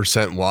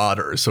 98%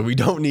 water, so we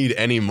don't need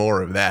any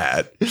more of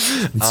that.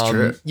 It's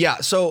true. Yeah.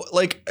 So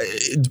like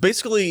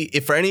basically,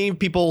 if for any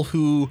people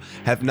who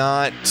have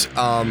not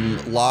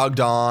logged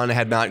on,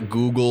 had not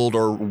Googled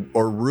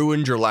or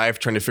ruined your life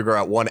trying to figure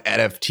out what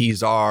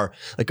NFTs are,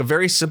 like a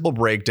very simple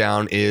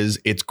breakdown is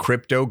it's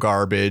crypto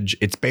garbage.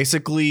 It's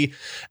basically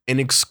an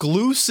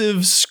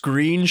exclusive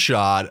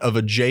screenshot of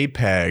a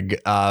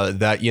JPEG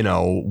that,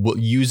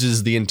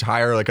 uses the entire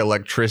like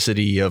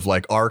electricity of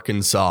like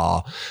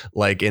Arkansas,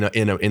 like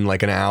in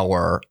like an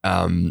hour,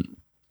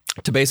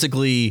 to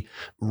basically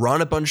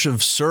run a bunch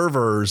of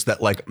servers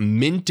that like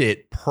mint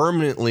it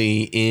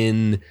permanently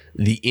in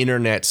the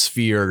internet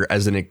sphere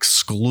as an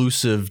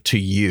exclusive to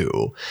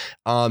you.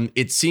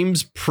 It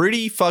seems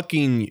pretty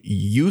fucking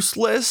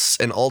useless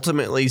and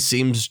ultimately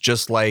seems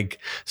just like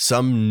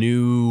some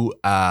new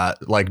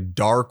like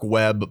dark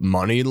web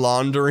money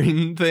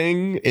laundering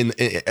thing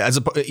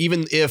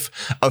even if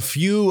a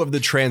few of the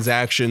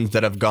transactions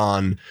that have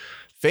gone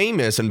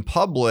famous and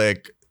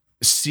public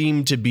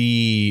seem to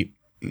be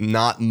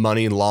not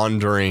money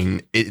laundering.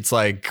 It's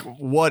like,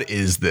 what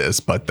is this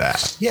but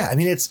that? Yeah, I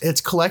mean, it's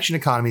collection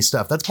economy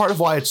stuff. That's part of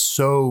why it's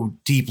so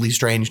deeply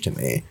strange to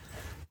me,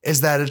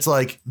 is that it's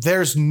like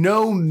there's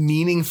no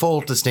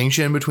meaningful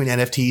distinction between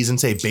NFTs and,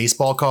 say,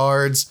 baseball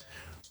cards,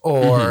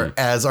 or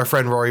as our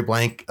friend Rory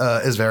Blank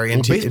is very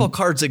into. Baseball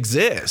cards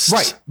exist.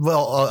 Right.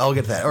 Well, I'll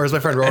get to that. Or as my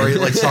friend Rory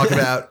likes to talk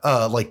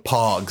about like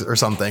Pogs or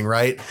something,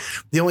 right?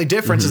 The only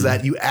difference is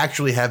that you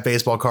actually have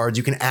baseball cards.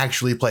 You can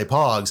actually play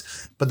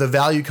Pogs, but the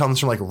value comes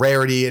from like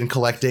rarity and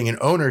collecting and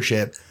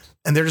ownership.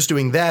 And they're just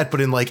doing that, but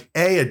in like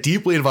a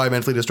deeply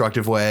environmentally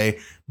destructive way.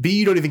 B,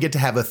 you don't even get to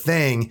have a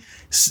thing.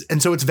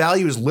 And so its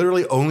value is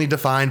literally only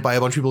defined by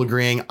a bunch of people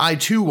agreeing, I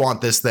too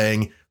want this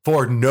thing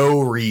for no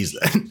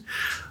reason.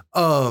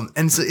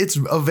 And so it's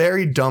a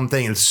very dumb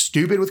thing. It's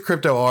stupid with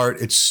crypto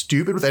art. It's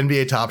stupid with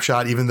NBA Top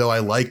Shot, even though I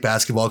like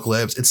basketball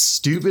clips. It's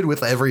stupid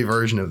with every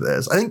version of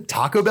this. I think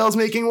Taco Bell's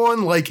making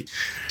one. Like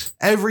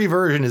every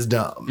version is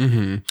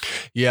dumb.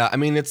 Yeah. I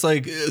mean, it's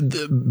like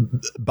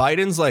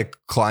Biden's like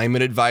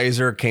climate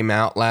advisor came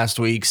out last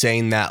week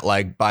saying that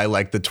like by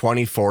like the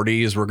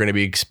 2040s, we're going to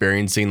be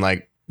experiencing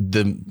like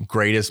the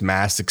greatest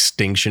mass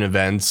extinction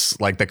events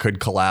like that could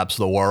collapse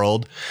the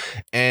world.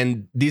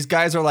 And these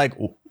guys are like,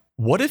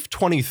 what if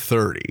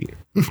 2030?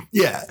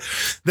 Yeah,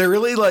 they're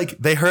really like,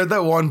 they heard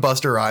that one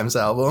Busta Rhymes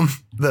album,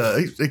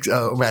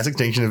 the Mass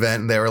Extinction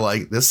Event, and they were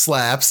like, this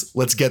slaps.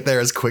 Let's get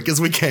there as quick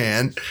as we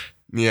can.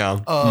 Yeah.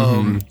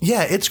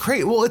 Yeah, it's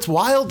great. Well, it's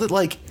wild that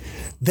like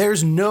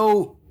there's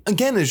no,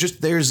 again,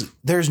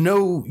 there's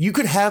no, you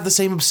could have the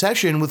same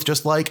obsession with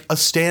just like a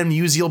Stan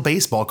Musial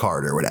baseball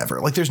card or whatever.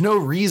 Like there's no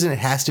reason it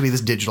has to be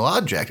this digital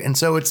object. And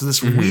so it's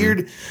this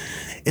weird,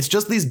 it's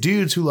just these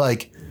dudes who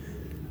like,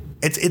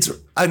 it's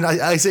and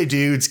I say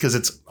dudes because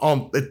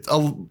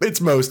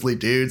it's mostly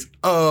dudes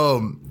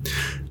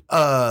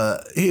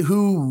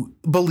who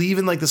believe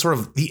in like the sort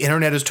of, the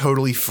internet is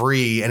totally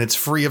free and it's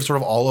free of sort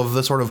of all of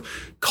the sort of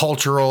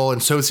cultural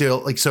and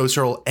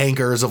social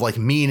anchors of like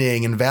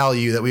meaning and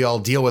value that we all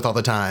deal with all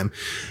the time.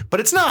 But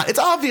it's not. It's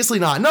obviously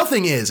not.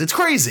 Nothing is. It's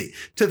crazy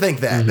to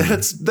think that.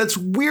 That's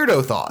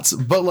weirdo thoughts.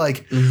 But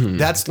like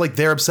that's like,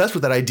 they're obsessed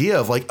with that idea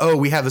of like, oh,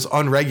 we have this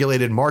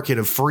unregulated market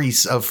of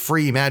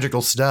free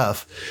magical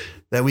stuff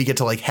that we get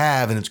to like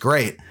have, and it's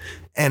great.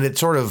 And it's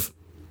sort of,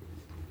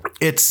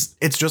 it's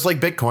just like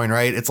Bitcoin,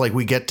 right? It's like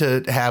we get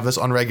to have this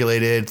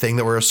unregulated thing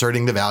that we're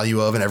asserting the value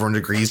of, and everyone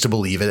agrees to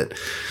believe it.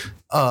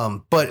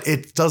 But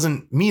it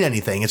doesn't mean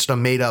anything. It's just a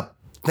made up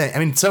thing. I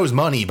mean, so is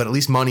money, but at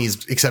least money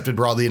is accepted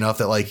broadly enough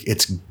that like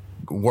it's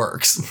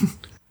works.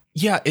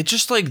 Yeah, it's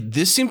just like,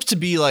 this seems to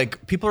be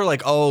like, people are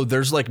like, oh,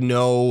 there's like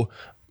no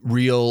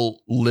real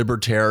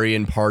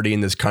libertarian party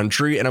in this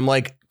country. And I'm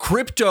like,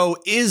 crypto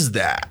is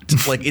that.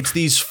 Like, it's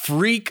these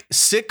freak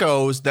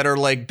sickos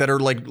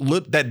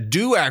that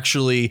do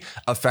actually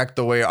affect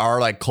the way our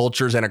like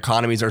cultures and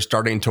economies are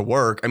starting to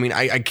work. I mean,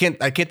 I can't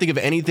think of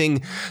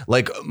anything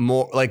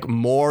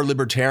more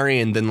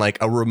libertarian than like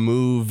a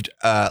removed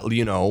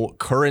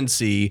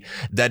currency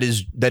that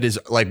is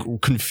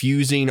like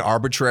confusing,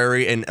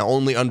 arbitrary, and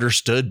only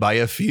understood by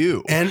a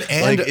few, and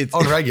like, it's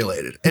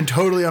unregulated and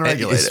totally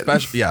unregulated,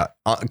 especially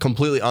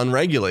completely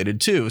unregulated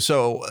too.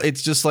 So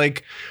it's just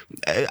like,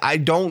 I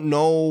don't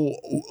know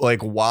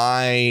like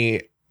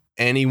why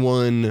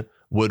anyone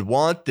would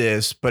want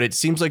this, but it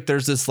seems like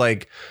there's this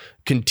like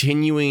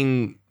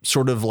continuing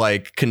sort of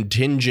like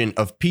contingent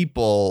of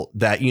people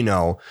that, you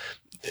know,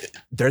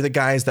 they're the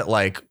guys that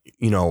like,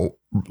 you know,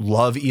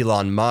 love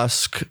Elon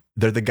Musk.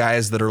 They're the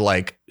guys that are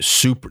like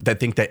that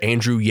think that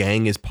Andrew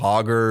Yang is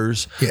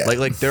poggers. Yeah.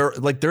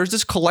 There's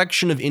this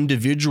collection of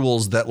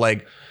individuals that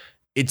like,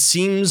 it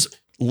seems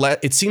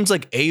like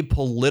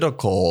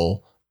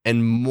apolitical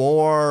and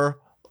more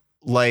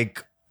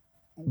like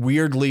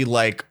weirdly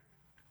like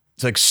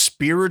it's like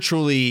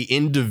spiritually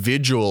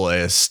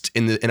individualist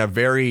in a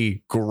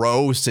very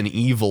gross and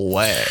evil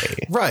way.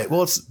 Right.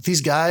 Well, it's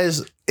these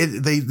guys.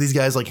 These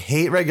guys like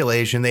hate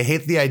regulation. They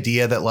hate the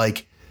idea that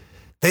like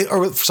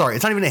it's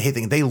not even a hate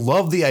thing. They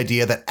love the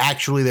idea that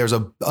actually there's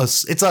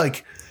it's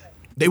like.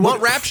 They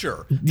want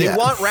rapture. They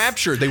want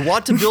rapture. They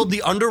want to build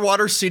the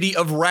underwater city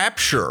of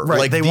rapture. Right.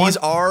 Like these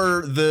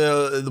are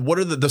the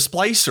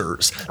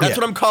splicers. That's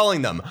what I'm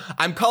calling them.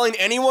 I'm calling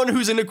anyone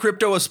who's into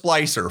crypto a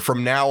splicer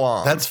from now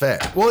on. That's fair.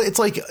 Well, it's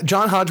like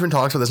John Hodgman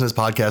talks about this in his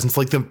podcast. And it's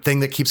like the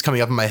thing that keeps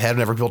coming up in my head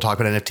whenever people talk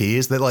about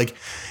NFTs, that like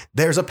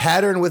there's a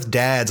pattern with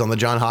dads on the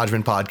John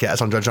Hodgman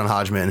podcast, on Judge John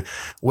Hodgman,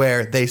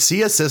 where they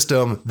see a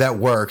system that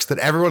works, that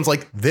everyone's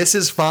like, this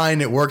is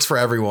fine. It works for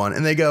everyone.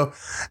 And they go,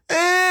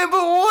 but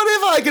what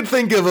if I could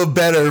think of a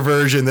better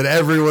version that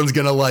everyone's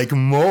going to like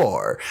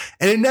more?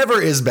 And it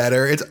never is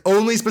better. It's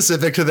only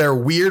specific to their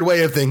weird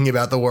way of thinking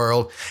about the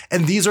world.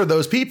 And these are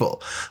those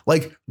people.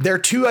 Like, there are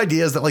two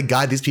ideas that like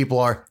guide these people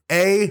are: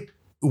 A,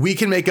 we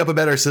can make up a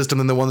better system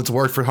than the one that's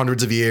worked for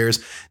hundreds of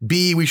years.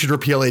 B, we should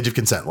repeal age of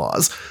consent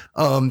laws.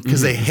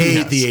 Because they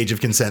hate the age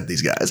of consent,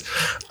 these guys.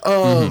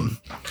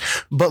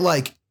 But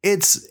like,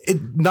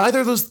 neither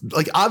of those,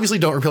 like, obviously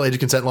don't repeal age of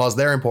consent laws.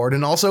 They're important.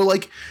 And also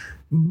like,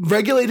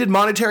 regulated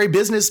monetary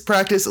business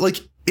practice, like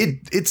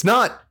it's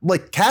not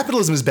like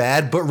capitalism is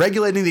bad, but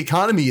regulating the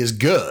economy is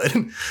good.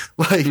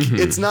 Like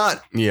it's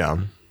not. Yeah.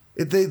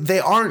 They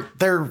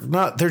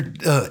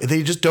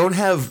just don't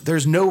have,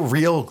 there's no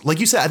real,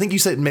 like you said, I think you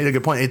said, made a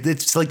good point.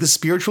 It's like the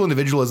spiritual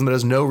individualism that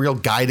has no real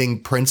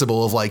guiding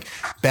principle of like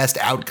best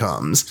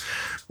outcomes,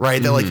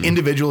 right? That like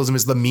individualism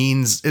is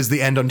the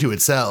end unto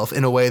itself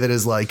in a way that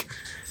is like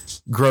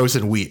gross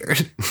and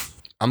weird.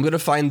 I'm going to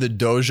find the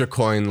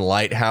Dogecoin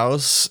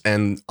lighthouse,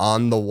 and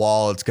on the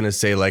wall, it's going to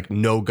say like,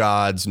 no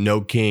gods, no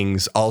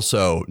kings,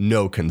 also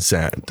no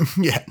consent.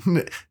 Yeah.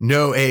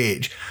 No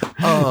age.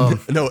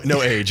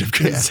 No age of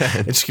consent.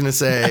 Yeah. It's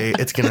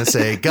going to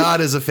say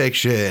God is a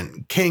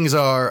fiction. Kings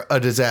are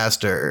a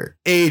disaster.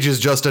 Age is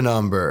just a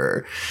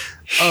number.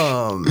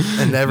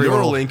 And everyone.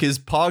 Neuralink is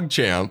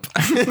PogChamp.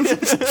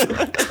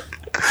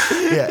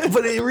 Yeah.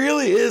 But it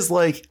really is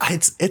like,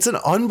 it's an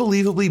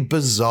unbelievably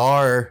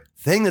bizarre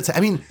thing that's, I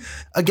mean,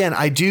 again,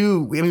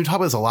 we talk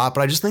about this a lot,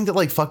 but I just think that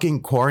like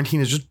fucking quarantine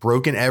has just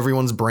broken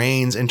everyone's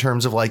brains in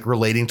terms of like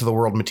relating to the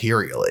world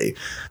materially.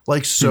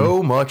 Like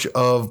so much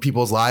of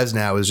people's lives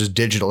now is just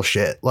digital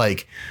shit.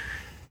 Like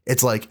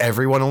It's like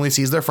everyone only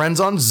sees their friends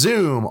on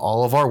Zoom.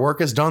 All of our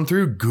work is done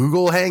through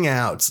Google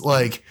Hangouts.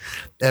 Like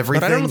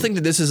everything. But I don't think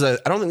this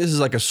is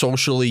like a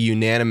socially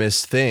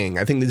unanimous thing.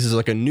 I think this is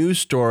like a news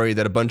story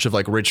that a bunch of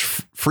like rich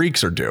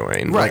freaks are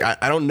doing. Right. Like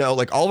I don't know.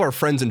 Like all of our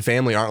friends and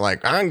family aren't like,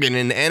 I'm getting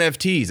into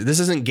NFTs. This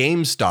isn't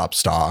GameStop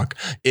stock.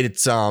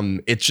 It's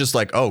just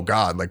like, oh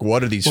God, like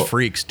what are these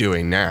freaks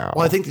doing now?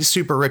 Well, I think these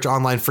super rich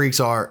online freaks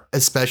are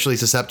especially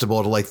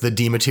susceptible to like the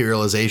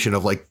dematerialization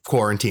of like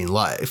quarantine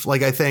life.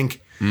 Like I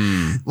think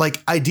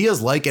like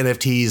ideas like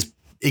NFTs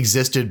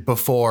existed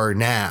before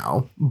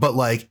now, but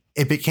like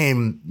it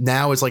became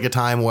now is like a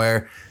time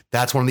where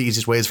that's one of the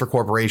easiest ways for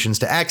corporations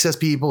to access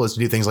people is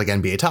to do things like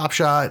NBA Top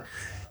Shot.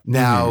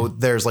 Now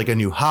there's like a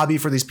new hobby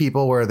for these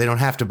people where they don't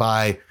have to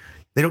buy.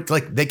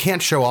 They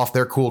can't show off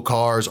their cool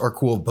cars or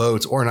cool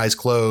boats or nice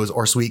clothes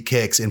or sweet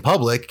kicks in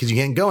public because you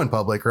can't go in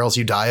public or else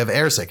you die of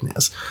air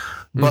sickness.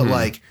 But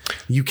like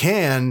you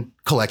can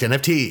collect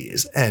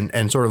NFTs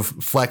and sort of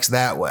flex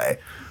that way.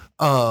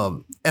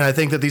 And I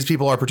think that these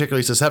people are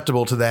particularly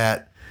susceptible to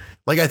that.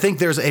 Like, I think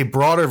there's a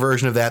broader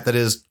version of that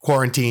is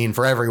quarantine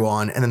for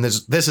everyone. And then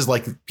this is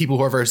like people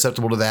who are very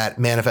susceptible to that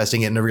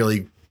manifesting it in a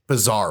really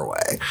bizarre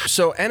way.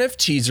 So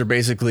NFTs are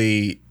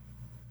basically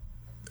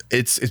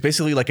it's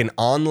basically like an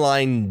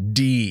online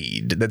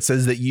deed that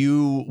says that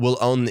you will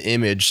own the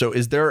image. So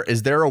is there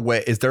a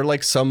way, is there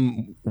like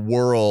some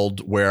world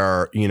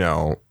where, you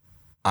know,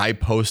 I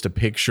post a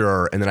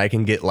picture and then I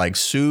can get like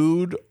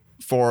sued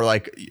for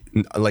like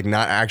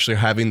not actually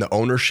having the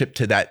ownership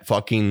to that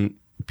fucking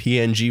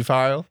PNG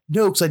file?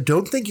 No, because I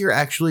don't think you're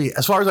actually,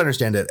 as far as I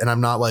understand it, and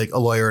I'm not like a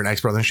lawyer or an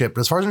expert on this shit,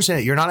 but as far as I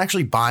understand it, you're not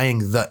actually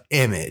buying the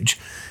image.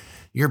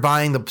 You're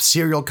buying the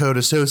serial code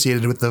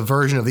associated with the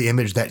version of the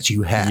image that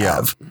you have.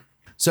 Yeah,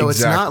 so exactly.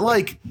 It's not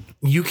like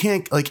you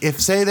can't, like, if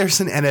say there's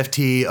an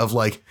NFT of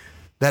like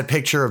that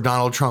picture of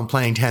Donald Trump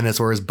playing tennis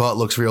where his butt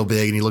looks real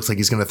big and he looks like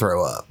he's going to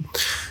throw up.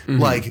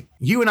 Like,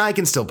 you and I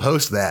can still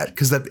post that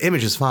because that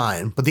image is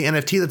fine. But the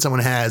NFT that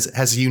someone has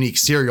a unique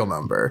serial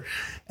number.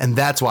 And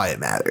that's why it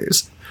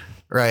matters.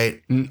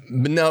 Right?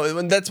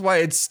 No, that's why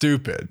it's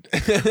stupid.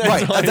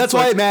 Right. That's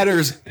why it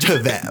matters to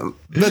them.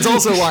 That's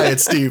also why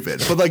it's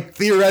stupid. But like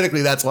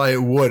theoretically, that's why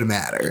it would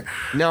matter.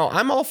 No,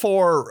 I'm all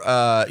for,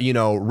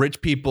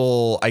 rich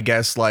people, I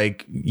guess,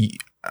 like...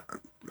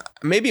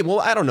 Maybe, well,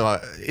 I don't know.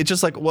 It's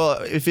just like,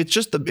 well, if it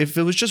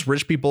was just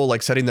rich people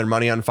like setting their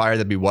money on fire,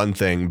 that'd be one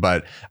thing.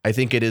 But I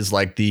think it is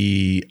like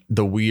the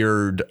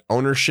weird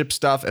ownership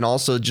stuff, and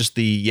also just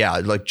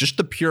just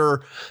the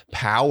pure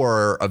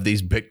power of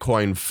these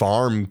Bitcoin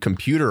farm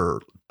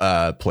computer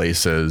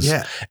places.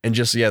 Yeah. And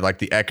just, like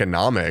the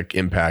economic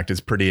impact is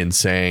pretty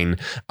insane.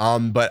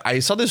 But I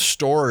saw this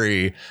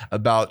story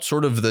about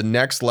sort of the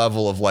next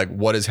level of like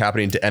what is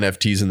happening to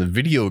NFTs in the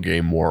video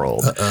game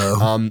world.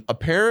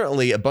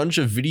 Apparently a bunch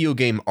of video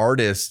game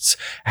artists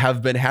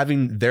have been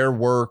having their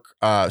work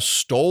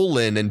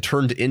stolen and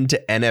turned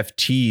into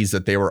NFTs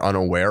that they were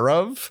unaware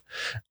of.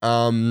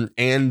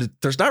 And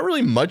there's not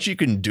really much you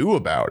can do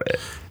about it.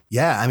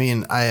 Yeah, I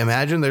mean, I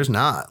imagine there's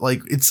not.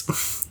 Like,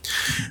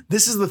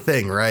 this is the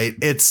thing, right?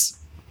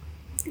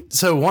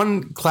 So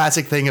one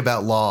classic thing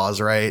about laws,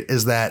 right,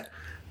 is that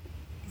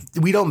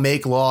we don't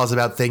make laws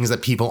about things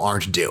that people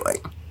aren't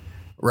doing,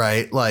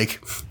 right?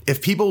 Like,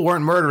 if people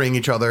weren't murdering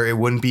each other, it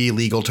wouldn't be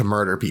illegal to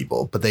murder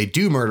people, but they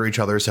do murder each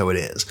other, so it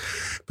is.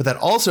 But that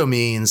also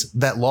means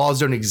that laws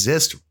don't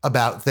exist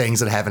about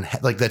things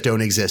that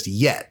don't exist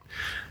yet.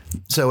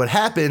 So what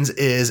happens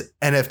is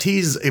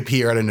NFTs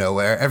appear out of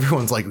nowhere.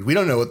 Everyone's like, we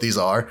don't know what these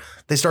are.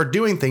 They start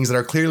doing things that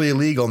are clearly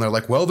illegal. And they're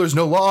like, well, there's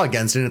no law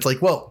against it. And it's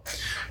like, well,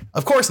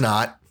 of course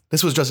not.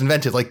 This was just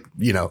invented like,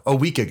 a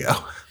week ago.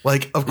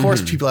 Like, of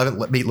course, people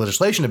haven't made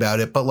legislation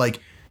about it. But like,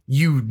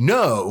 you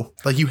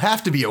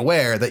have to be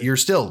aware that you're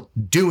still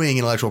doing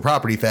intellectual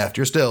property theft.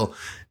 You're still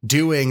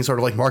doing sort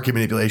of like market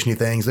manipulation-y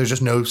things. There's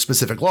just no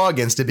specific law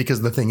against it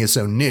because the thing is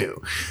so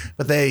new.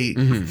 But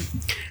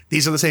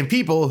these are the same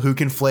people who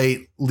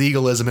conflate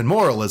legalism and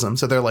moralism.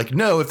 So they're like,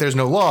 no, if there's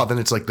no law, then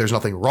it's like there's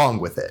nothing wrong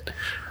with it.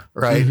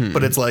 Right.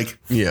 But it's like,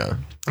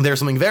 there's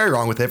something very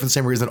wrong with it for the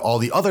same reason that all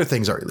the other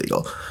things are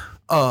illegal.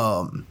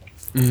 And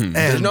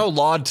there's no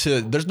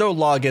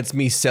law against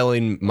me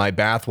selling my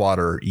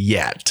bathwater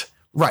yet.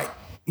 Right.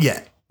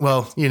 Yeah.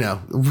 Well,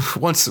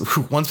 once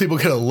people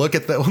get a look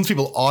at that, once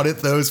people audit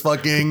those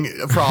fucking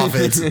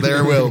profits,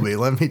 there will be,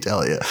 let me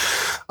tell you,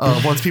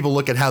 once people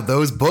look at how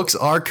those books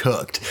are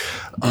cooked.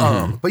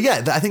 But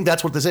yeah, I think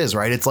that's what this is,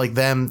 right? It's like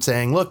them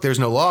saying, look, there's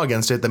no law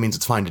against it. That means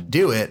it's fine to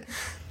do it.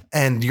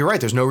 And you're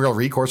right. There's no real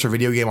recourse for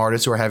video game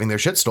artists who are having their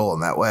shit stolen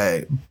that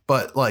way.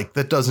 But like,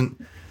 that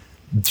doesn't,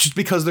 just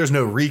because there's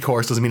no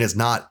recourse doesn't mean it's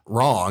not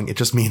wrong. It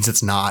just means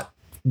it's not.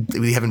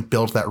 We haven't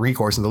built that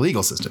recourse in the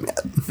legal system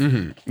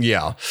yet.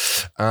 Yeah.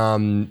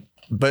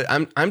 But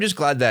I'm just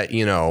glad that,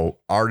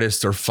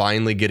 artists are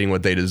finally getting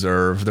what they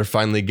deserve. They're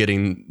finally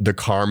getting the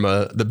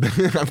karma.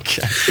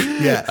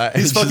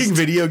 These fucking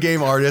video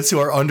game artists who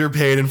are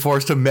underpaid and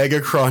forced to mega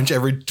crunch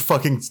every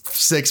fucking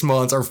 6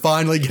 months are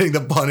finally getting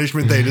the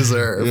punishment they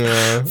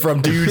deserve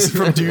from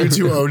dudes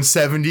who own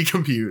 70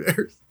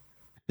 computers.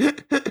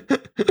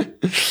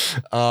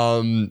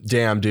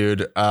 Damn,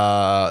 dude.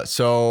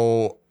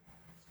 So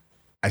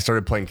I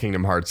started playing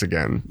Kingdom Hearts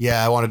again.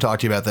 Yeah, I want to talk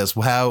to you about this.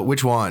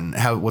 Which one?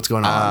 What's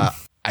going on?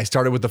 I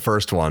started with the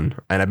first one,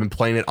 and I've been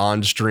playing it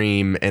on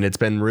stream, and it's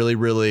been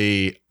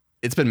really,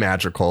 it's been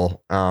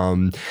magical.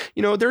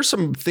 There's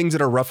some things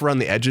that are rough around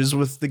the edges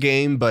with the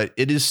game, but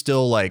it is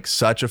still like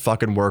such a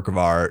fucking work of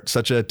art,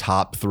 such a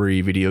top 3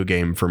 video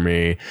game for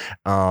me.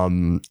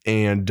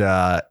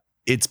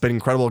 It's been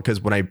incredible because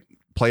when I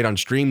played on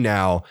stream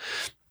now,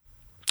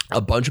 a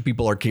bunch of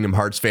people are Kingdom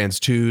Hearts fans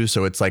too.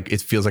 So it's like, it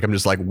feels like I'm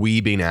just like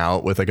weebing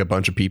out with like a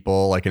bunch of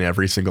people like in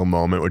every single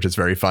moment, which is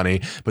very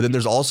funny. But then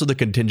there's also the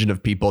contingent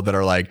of people that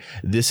are like,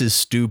 this is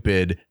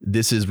stupid.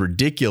 This is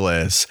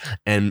ridiculous.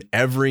 And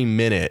every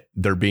minute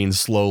they're being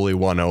slowly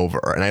won over.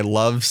 And I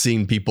love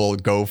seeing people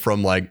go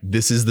from like,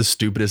 this is the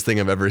stupidest thing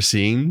I've ever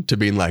seen to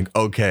being like,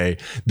 okay,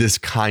 this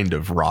kind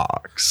of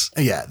rocks.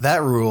 Yeah,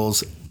 that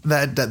rules.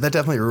 That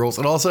definitely rules.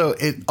 And also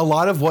a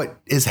lot of what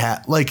is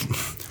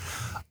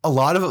a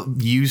lot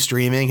of you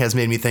streaming has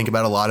made me think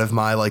about a lot of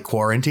my like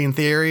quarantine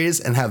theories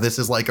and how this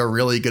is like a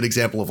really good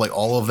example of like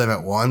all of them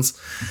at once.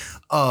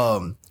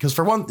 Because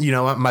for one,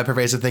 my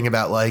pervasive thing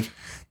about like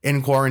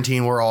in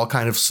quarantine, we're all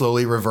kind of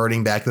slowly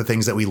reverting back to the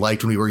things that we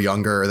liked when we were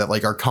younger that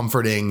like are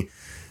comforting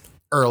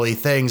early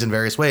things in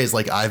various ways.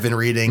 Like I've been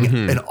reading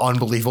an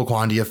unbelievable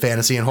quantity of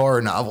fantasy and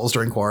horror novels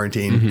during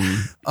quarantine.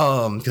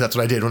 Because that's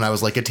what I did when I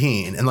was like a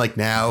teen. And like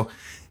now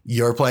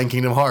you're playing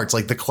Kingdom Hearts,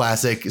 like the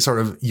classic sort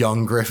of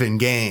young Griffin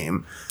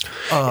game.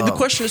 The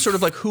question is sort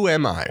of like, who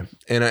am I?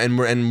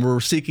 And we're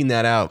seeking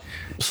that out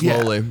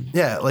slowly.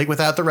 Yeah, like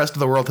without the rest of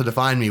the world to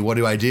define me, what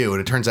do I do? And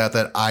it turns out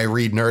that I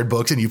read nerd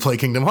books and you play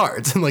Kingdom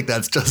Hearts. And like,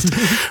 that's just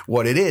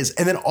what it is.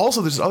 And then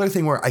also there's this other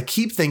thing where I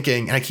keep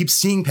thinking, and I keep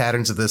seeing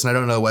patterns of this, and I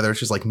don't know whether it's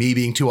just like me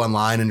being too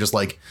online and just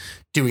like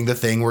doing the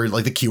thing where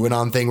like the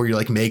QAnon thing where you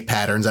like make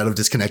patterns out of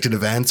disconnected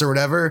events or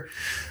whatever.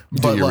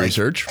 Do your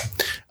research.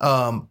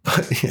 Yeah,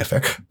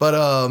 fair. But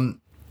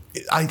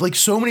I like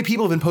so many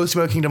people have been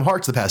posting about Kingdom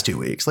Hearts the past 2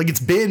 weeks. Like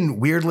it's been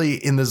weirdly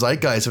in the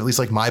zeitgeist, or at least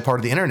like my part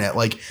of the internet.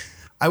 Like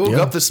I woke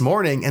up this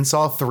morning and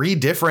saw 3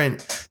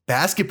 different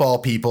basketball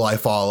people I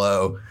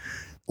follow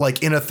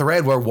like in a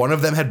thread where one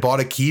of them had bought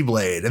a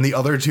Keyblade and the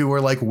other 2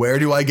 were like, where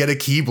do I get a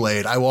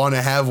Keyblade? I want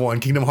to have one.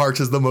 Kingdom Hearts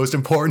is the most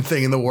important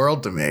thing in the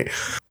world to me.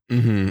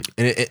 And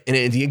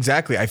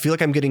exactly. I feel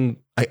like I'm getting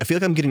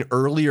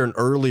earlier and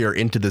earlier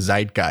into the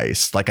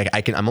zeitgeist. Like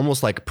I'm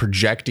almost like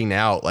projecting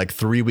out like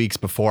 3 weeks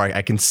before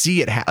I can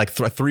see it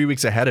 3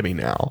 weeks ahead of me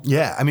now.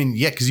 Yeah. I mean,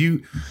 yeah. Cause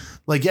you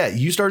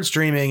started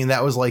streaming and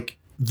that was like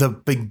the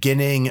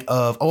beginning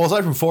of,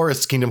 aside from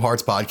Forrest's Kingdom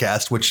Hearts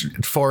podcast, which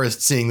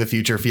Forrest seeing the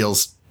future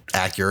feels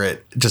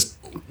accurate.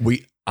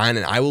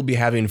 I will be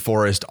having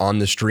Forrest on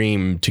the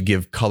stream to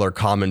give color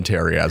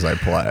commentary as I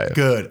play.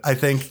 Good. I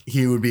think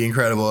he would be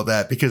incredible at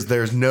that because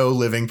there's no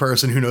living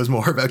person who knows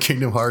more about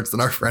Kingdom Hearts than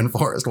our friend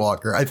Forrest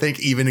Walker. I think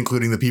even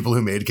including the people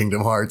who made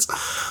Kingdom Hearts.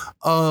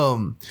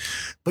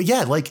 But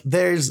yeah, like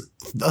there's,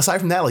 aside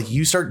from that, like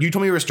you told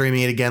me you were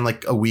streaming it again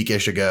like a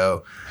week-ish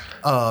ago.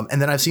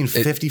 And then I've seen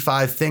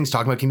 55 things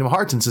talking about Kingdom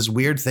Hearts. And it's this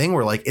weird thing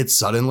where like it's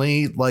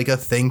suddenly like a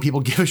thing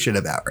people give a shit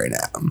about right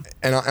now.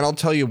 And I'll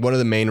tell you one of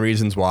the main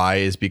reasons why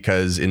is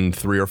because in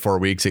 3 or 4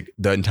 weeks,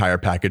 the entire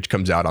package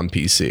comes out on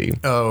PC.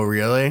 Oh,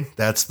 really?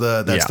 That's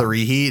the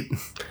reheat.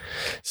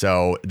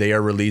 So they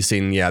are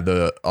releasing,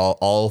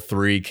 all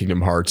 3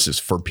 Kingdom Hearts is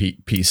for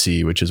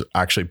PC, which is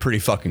actually pretty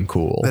fucking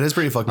cool. That is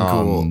pretty fucking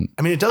cool.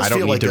 I mean, it does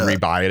feel like I don't need to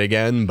rebuy it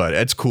again, but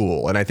it's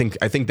cool. And I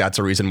think that's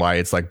a reason why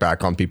it's like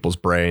back on people's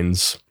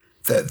brains.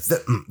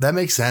 That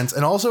makes sense.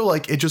 And also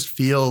like it just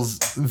feels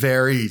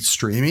very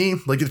streamy.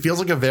 Like it feels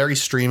like a very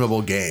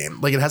streamable game.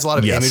 Like it has a lot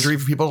of imagery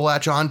for people to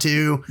latch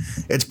onto.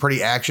 It's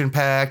pretty action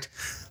packed.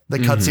 The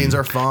cutscenes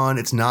are fun.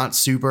 It's not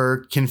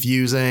super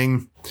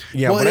confusing.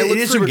 Yeah, well, it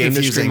is super game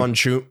confusing. To stream on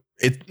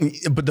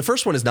but the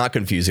first one is not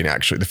confusing,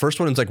 actually. The first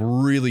one is like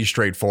really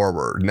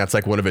straightforward, and that's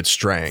like one of its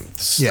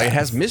strengths. Yeah. It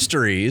has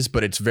mysteries,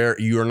 but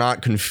you're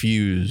not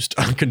confused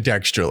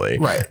contextually.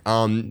 Right.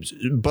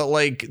 But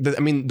like,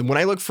 when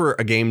I look for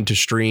a game to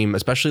stream,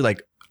 especially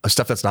like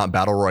stuff that's not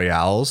battle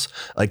royales,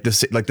 like the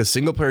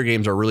single player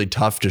games are really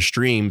tough to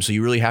stream. So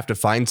you really have to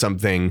find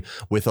something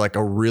with like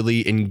a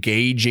really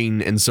engaging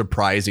and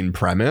surprising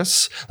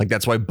premise. Like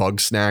that's why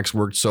Bugsnax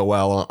worked so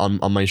well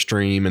on my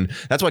stream. And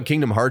that's why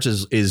Kingdom Hearts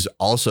is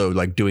also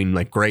like doing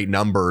like great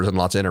numbers and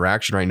lots of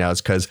interaction right now,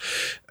 is because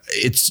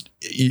it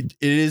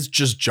is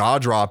just jaw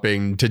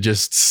dropping to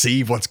just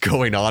see what's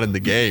going on in the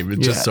game.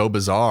 It's just so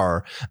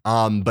bizarre.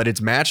 But it's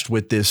matched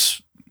with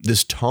this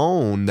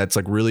tone that's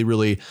like really,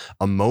 really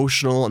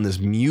emotional, and this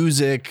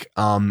music.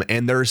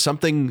 And there's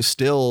something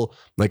still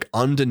like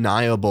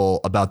undeniable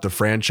about the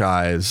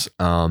franchise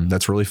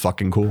that's really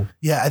fucking cool.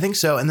 Yeah, I think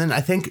so. And then I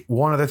think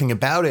one other thing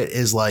about it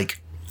is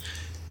like,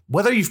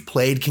 whether you've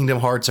played Kingdom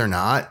Hearts or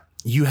not,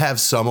 you have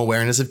some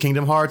awareness of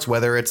Kingdom Hearts,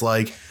 whether it's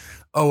like,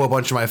 oh, a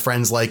bunch of my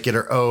friends like it,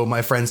 or, oh,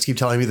 my friends keep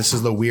telling me this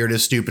is the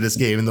weirdest, stupidest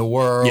game in the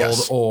world.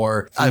 Yes.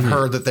 Or I've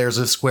heard that there's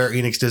a Square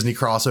Enix Disney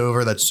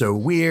crossover that's so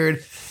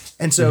weird.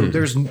 And so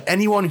there's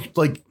anyone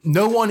like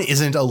no one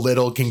isn't a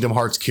little Kingdom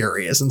Hearts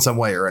curious in some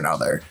way or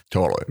another.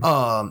 Totally.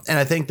 And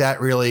I think that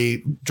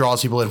really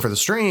draws people in for the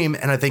stream.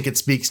 And I think it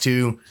speaks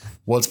to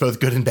what's both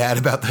good and bad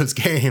about those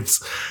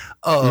games.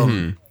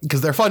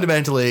 Because they're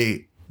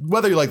fundamentally,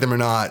 whether you like them or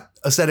not,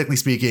 aesthetically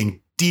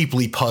speaking,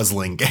 deeply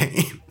puzzling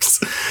games.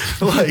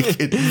 Like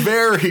it's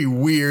very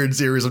weird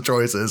series of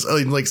choices. I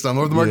mean, like some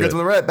of them are good, some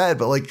of them are bad,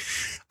 but like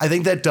I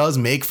think that does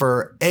make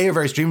for a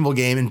very streamable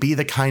game and B,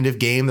 the kind of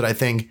game that I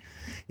think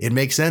it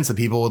makes sense that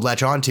people would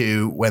latch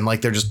onto when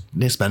like they're just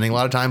spending a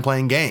lot of time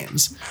playing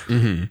games.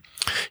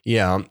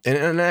 Yeah.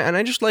 And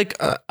I just like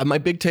my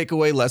big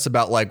takeaway less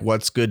about like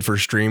what's good for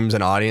streams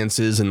and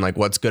audiences and like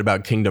what's good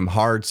about Kingdom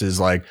Hearts is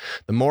like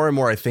the more and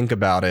more I think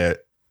about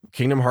it,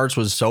 Kingdom Hearts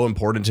was so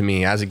important to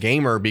me as a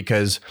gamer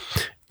because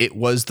it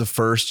was the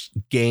first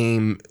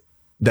game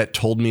that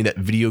told me that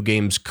video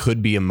games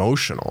could be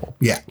emotional.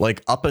 Yeah.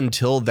 Like up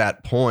until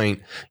that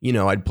point, you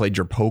know, I'd played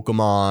your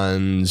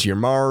Pokemons, your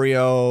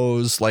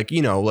Marios, like,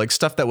 you know, like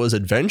stuff that was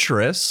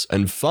adventurous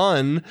and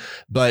fun.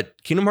 But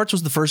Kingdom Hearts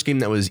was the first game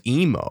that was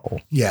emo.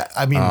 Yeah.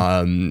 I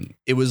mean,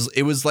 it was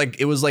like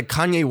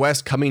Kanye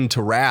West coming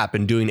to rap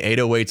and doing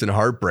 808s and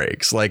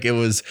heartbreaks. Like it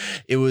was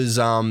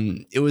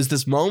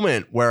this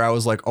moment where I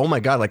was like, oh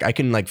my God, like I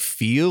can like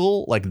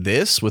feel like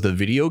this with a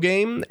video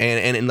game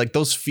and like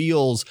those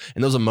feels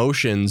and those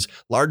emotions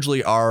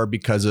largely are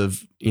because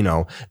of, you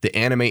know, the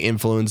anime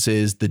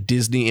influences, the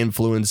Disney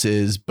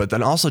influences, but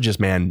then also just,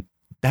 man,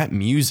 that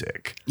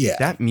music. Yeah.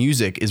 That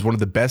music is one of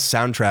the best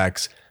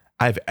soundtracks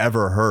I've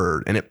ever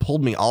heard. And it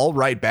pulled me all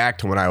right back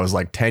to when I was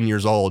like 10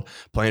 years old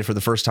playing for the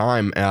first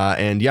time.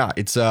 And yeah,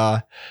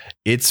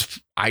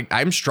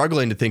 I'm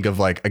struggling to think of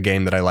like a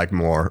game that I like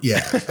more.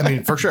 Yeah. I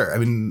mean, for sure. I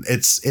mean,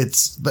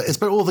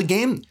 the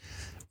game,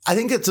 I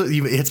think it's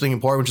something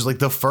important, which is like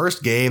the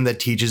first game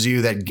that teaches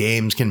you that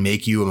games can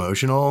make you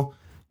emotional,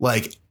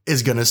 like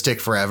is going to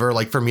stick forever.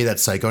 Like for me,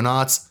 that's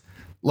Psychonauts.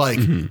 Like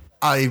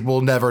I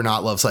will never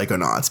not love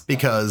Psychonauts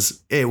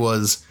because it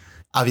was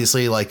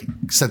obviously like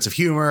sense of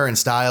humor and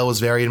style was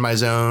very in my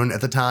zone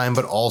at the time,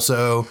 but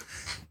also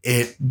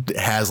it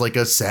has like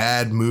a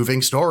sad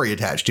moving story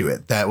attached to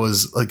it that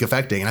was like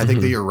affecting. And I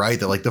think that you're right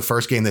that like the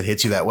first game that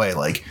hits you that way,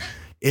 like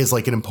is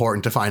like an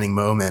important defining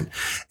moment.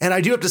 And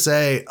I do have to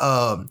say,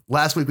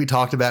 last week we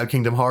talked about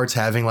Kingdom Hearts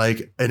having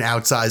like an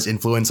outsized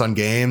influence on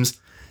games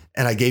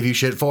and I gave you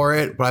shit for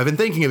it, but I've been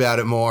thinking about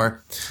it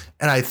more.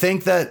 And I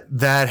think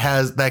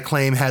that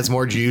claim has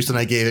more juice than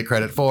I gave it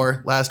credit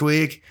for last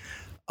week.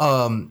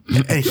 And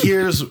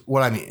here's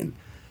what I mean.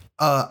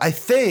 I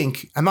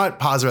think, I'm not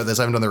positive about this,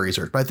 I haven't done the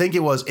research, but I think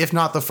it was, if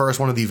not the first,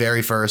 one of the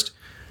very first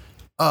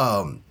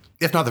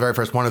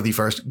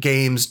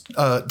games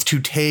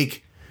to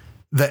take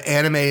the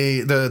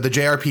anime, the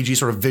JRPG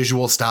sort of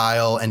visual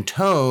style and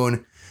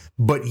tone,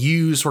 but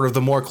use sort of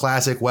the more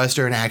classic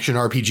Western action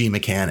RPG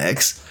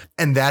mechanics.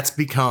 And that's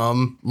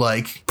become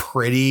like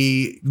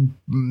pretty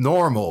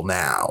normal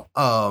now.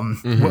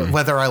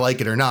 Whether I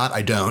like it or not,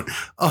 I don't.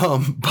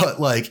 But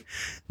like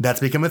that's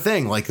become a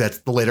thing. Like that's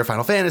the later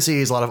Final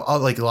Fantasies, a lot of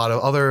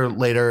other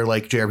later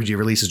like JRPG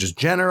releases just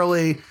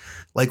generally.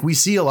 Like we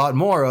see a lot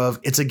more of,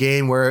 it's a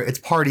game where it's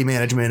party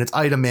management, it's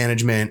item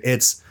management,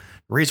 it's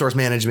resource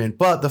management,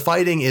 but the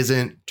fighting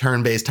isn't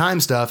turn-based time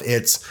stuff.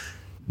 It's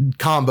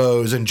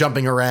combos and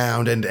jumping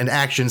around and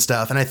action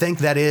stuff. And I think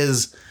that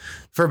is,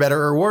 for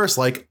better or worse,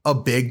 like a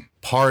big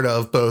part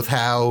of both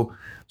how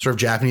sort of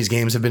Japanese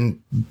games have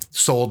been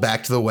sold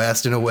back to the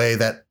West in a way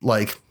that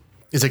like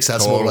is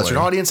accessible to Western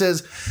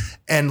audiences.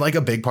 And like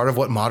a big part of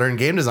what modern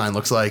game design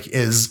looks like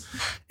is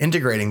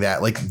integrating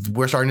that. Like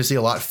we're starting to see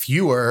a lot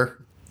fewer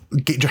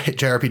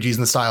JRPGs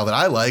in the style that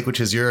I like,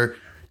 which is your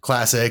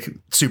classic,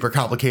 super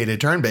complicated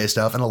turn-based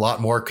stuff, and a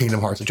lot more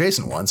Kingdom Hearts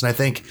adjacent ones. And I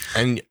think,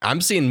 and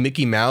I'm seeing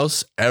Mickey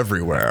Mouse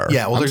everywhere.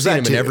 Yeah, well, there's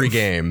him in every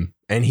game,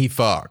 and he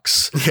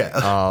fucks. Yeah,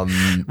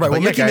 right.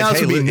 Well, Mickey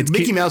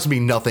Mouse would be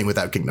nothing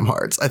without Kingdom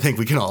Hearts. I think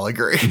we can all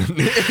agree.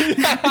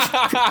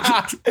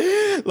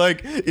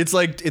 Like it's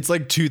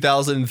like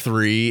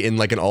 2003 in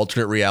like an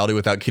alternate reality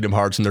without Kingdom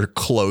Hearts, and they're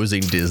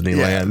closing Disneyland.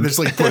 Yeah, they're just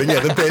like putting they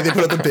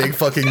put up the big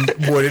fucking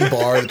wooden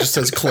bar that just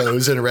says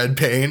 "close" in red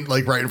paint,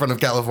 like right in front of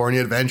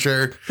California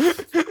Adventure.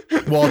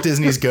 Walt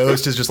Disney's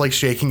ghost is just like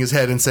shaking his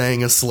head and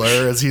saying a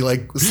slur as he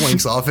like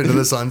slinks off into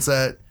the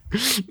sunset.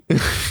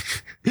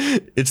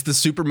 It's the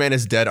Superman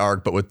is Dead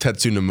arc, but with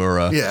Tetsu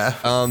Nomura. Yeah.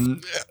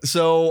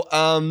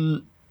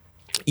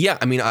 Yeah,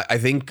 I mean, I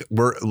think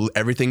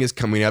everything is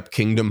coming up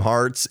Kingdom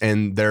Hearts,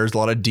 and there's a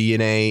lot of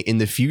DNA in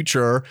the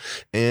future,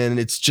 and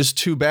it's just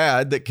too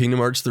bad that Kingdom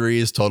Hearts 3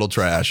 is total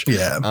trash.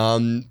 Yeah.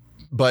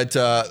 But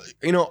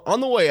you know,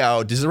 on the way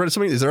out, is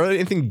there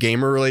anything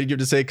gamer related you have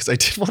to say? Because I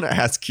did want to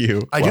ask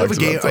you. I do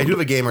have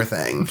a gamer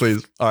thing.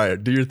 Please, all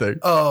right, do your thing.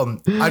 I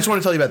just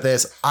want to tell you about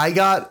this. I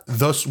got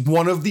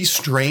one of the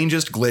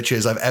strangest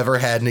glitches I've ever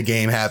had in a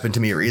game happen to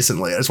me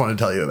recently. I just want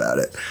to tell you about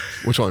it.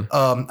 Which one?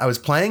 I was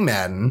playing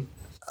Madden.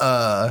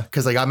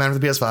 Because I got Madden for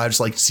the PS5, just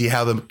like to see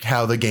how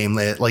the game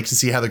lit, like to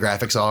see how the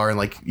graphics are, and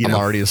like, you know,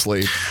 I'm already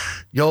asleep.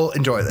 You'll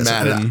enjoy this.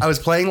 Madden. I was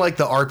playing like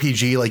the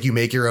RPG, like you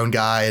make your own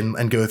guy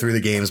and go through the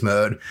games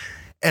mode.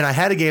 And I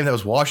had a game that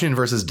was Washington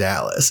versus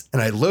Dallas,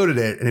 and I loaded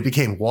it and it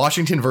became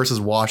Washington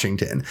versus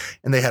Washington.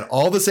 And they had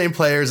all the same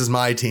players as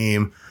my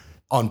team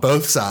on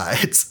both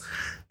sides,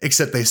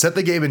 except they set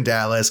the game in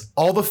Dallas.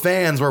 All the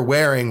fans were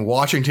wearing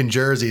Washington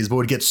jerseys, but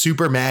would get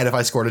super mad if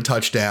I scored a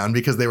touchdown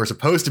because they were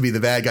supposed to be the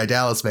bad guy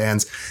Dallas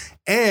fans.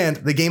 And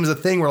the game is a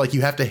thing where like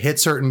you have to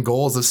hit certain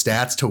goals of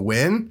stats to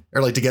win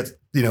or like to get,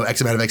 X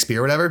amount of XP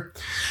or whatever.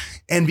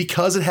 And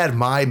because it had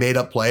my made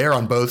up player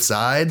on both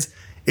sides,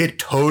 it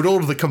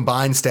totaled the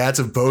combined stats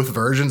of both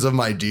versions of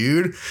my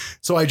dude.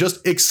 So I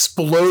just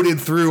exploded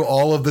through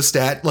all of the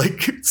stat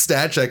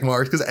check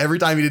marks because every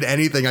time he did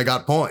anything, I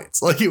got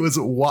points. Like it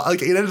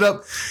ended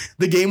up,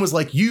 the game was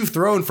like, you've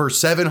thrown for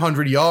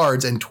 700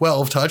 yards and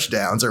 12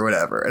 touchdowns or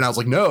whatever. And I was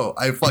like, no,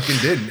 I fucking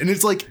didn't. And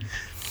it's like,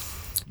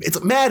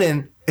 it's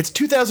Madden. It's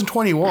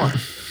 2021.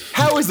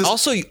 How is this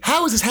happening?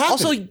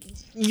 Also,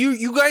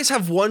 you guys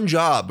have one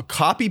job: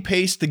 copy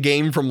paste the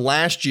game from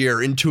last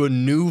year into a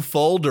new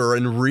folder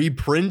and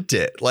reprint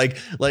it. Like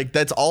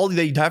that's all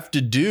they have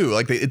to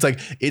do.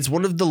 It's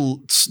one of the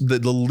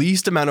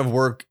least amount of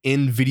work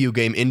in video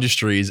game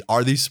industries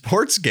are these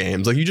sports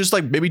games. Like you just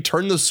like maybe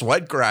turn the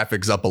sweat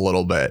graphics up a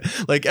little bit.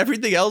 Like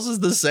everything else is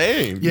the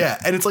same. Yeah,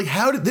 and it's like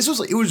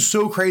it was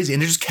so crazy,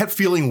 and it just kept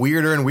feeling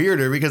weirder and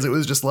weirder because it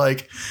was just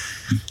like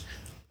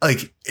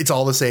it's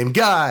all the same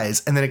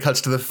guys, and then it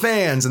cuts to the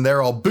fans and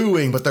they're all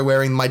booing, but they're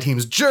wearing my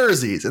team's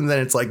jerseys. And then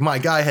it's like, my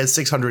guy has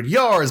 600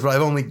 yards, but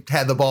I've only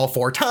had the ball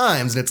 4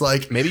 times. And it's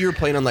like, maybe you were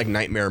playing on like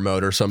nightmare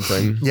mode or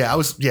something. I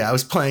was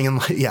playing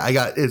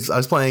I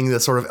was playing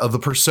the sort of the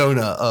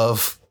persona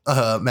of,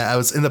 I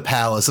was in the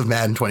palace of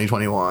Madden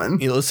 2021.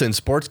 Listen,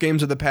 sports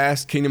games are the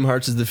past. Kingdom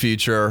Hearts is the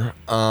future.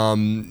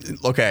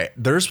 Okay,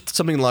 there's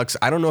something, Lux.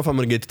 I don't know if I'm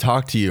going to get to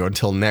talk to you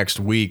until next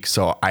week,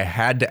 so I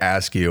had to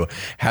ask you,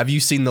 have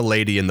you seen the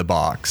lady in the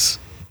box?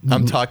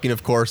 I'm talking,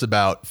 of course,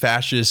 about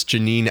fascist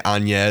Janine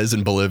Áñez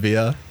in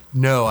Bolivia.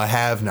 No, I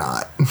have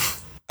not.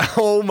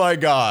 Oh my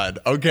God.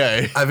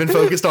 Okay. I've been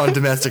focused on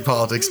domestic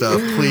politics stuff.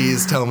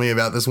 Please tell me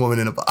about this woman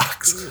in a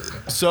box.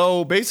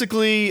 So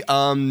basically,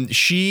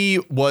 she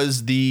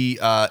was the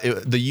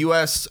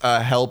U.S.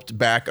 Helped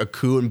back a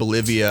coup in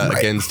Bolivia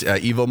against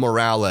Evo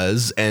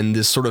Morales, and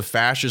this sort of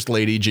fascist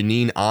lady,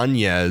 Janine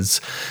Áñez,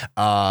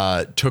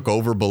 took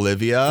over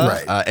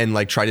Bolivia and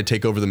like tried to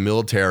take over the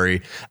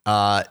military.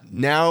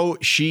 Now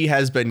she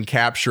has been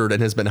captured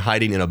and has been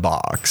hiding in a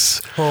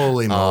box.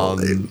 Holy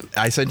moly.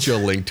 I sent you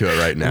a link to it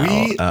right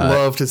now. We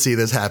love to see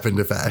this happen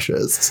to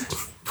fascists.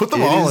 Put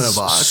them all in a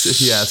box,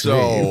 if you ask me.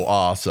 So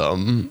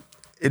awesome.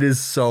 It is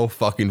so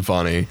fucking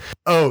funny.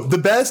 Oh, the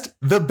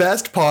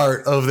best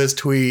part of this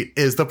tweet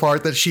is the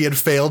part that she had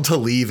failed to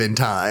leave in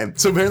time.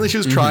 So apparently she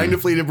was trying to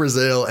flee to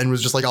Brazil and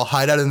was just like, I'll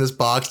hide out in this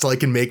box till I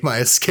can make my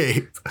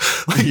escape.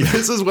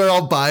 This is where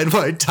I'll bide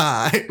my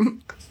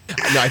time.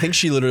 No, I think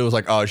she literally was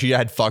like, oh, she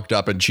had fucked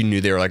up and she knew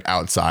they were like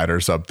outside or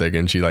something,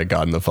 and she like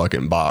got in the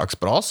fucking box.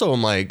 But also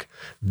I'm like,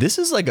 this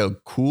is like a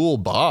cool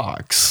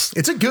box.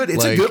 It's a good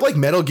like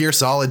Metal Gear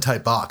Solid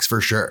type box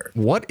for sure.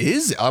 What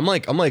is it? I'm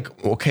like,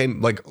 okay,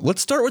 like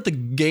let's start with the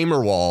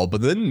gamer wall, but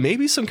then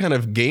maybe some kind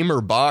of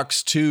gamer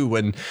box too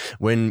when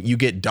you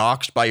get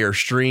doxxed by your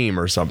stream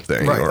or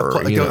something. Right.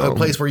 Or, a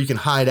place where you can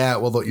hide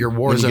out while your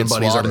Warzone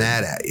buddies are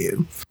mad at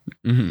you.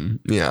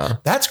 Mm-hmm. Yeah.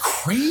 That's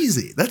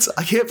crazy.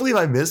 I can't believe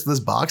I missed this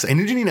box. I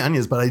knew Janine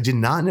Áñez, but I did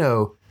not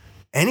know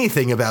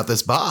anything about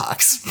this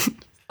box.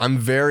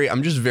 I'm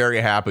just very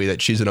happy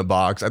that she's in a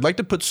box. I'd like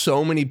to put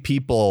so many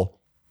people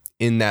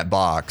in that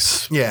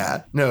box.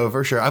 Yeah, no,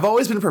 for sure. I've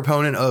always been a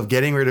proponent of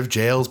getting rid of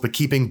jails, but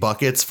keeping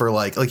buckets for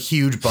like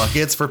huge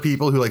buckets for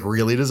people who like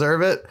really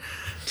deserve it.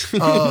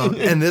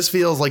 And this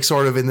feels like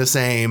sort of in the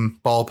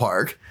same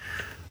ballpark.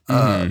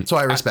 So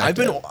I respect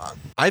it.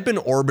 I've been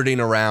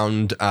orbiting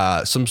around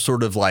some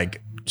sort of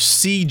like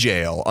sea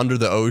jail under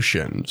the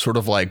ocean, sort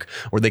of like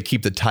where they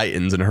keep the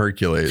Titans and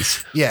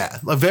Hercules. Yeah,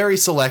 a very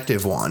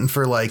selective one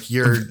for like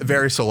your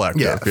very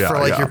selective. Yeah, for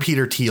like your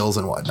Peter Thiels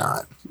and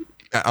whatnot.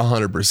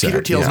 100%.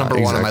 Peter Thiel's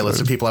number one on my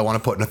list of people I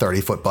want to put in a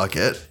 30-foot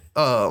bucket.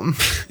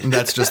 And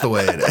that's just the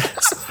way it is.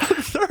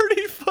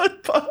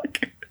 30-foot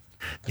bucket.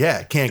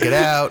 Yeah, can't get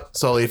out.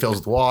 Slowly fills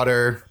with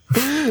water.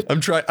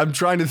 I'm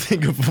trying to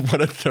think of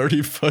what a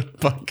 30-foot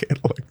bucket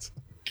looks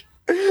like.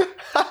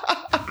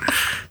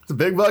 It's a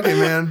big bucket,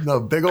 man.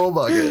 No, big old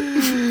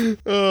bucket.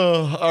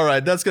 Oh, all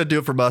right. That's going to do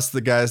it from us,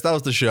 guys. That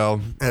was the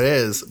show. It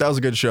is. That was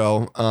a good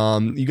show.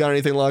 You got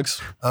anything,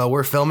 Lux?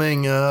 We're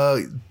filming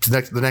the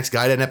next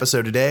Gaiden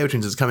episode today, which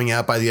means it's coming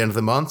out by the end of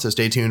the month. So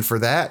stay tuned for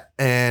that.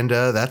 And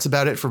that's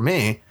about it for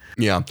me.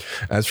 Yeah.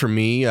 As for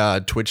me,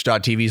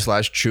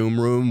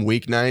 twitch.tv/choomroom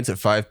weeknights at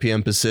 5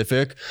 p.m.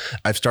 Pacific.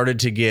 I've started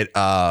to get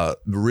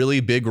really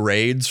big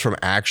raids from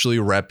actually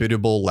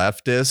reputable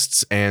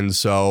leftists. And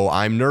so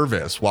I'm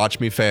nervous.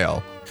 Watch me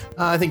fail.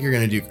 I think you're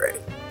going to do great.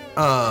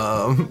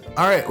 All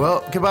right.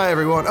 Well, goodbye,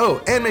 everyone.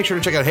 Oh, and make sure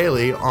to check out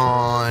Haley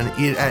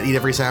at Eat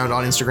Every Sound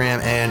on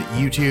Instagram and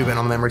YouTube and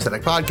on the Memory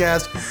Static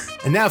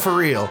podcast. And now for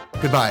real,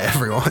 goodbye,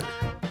 everyone.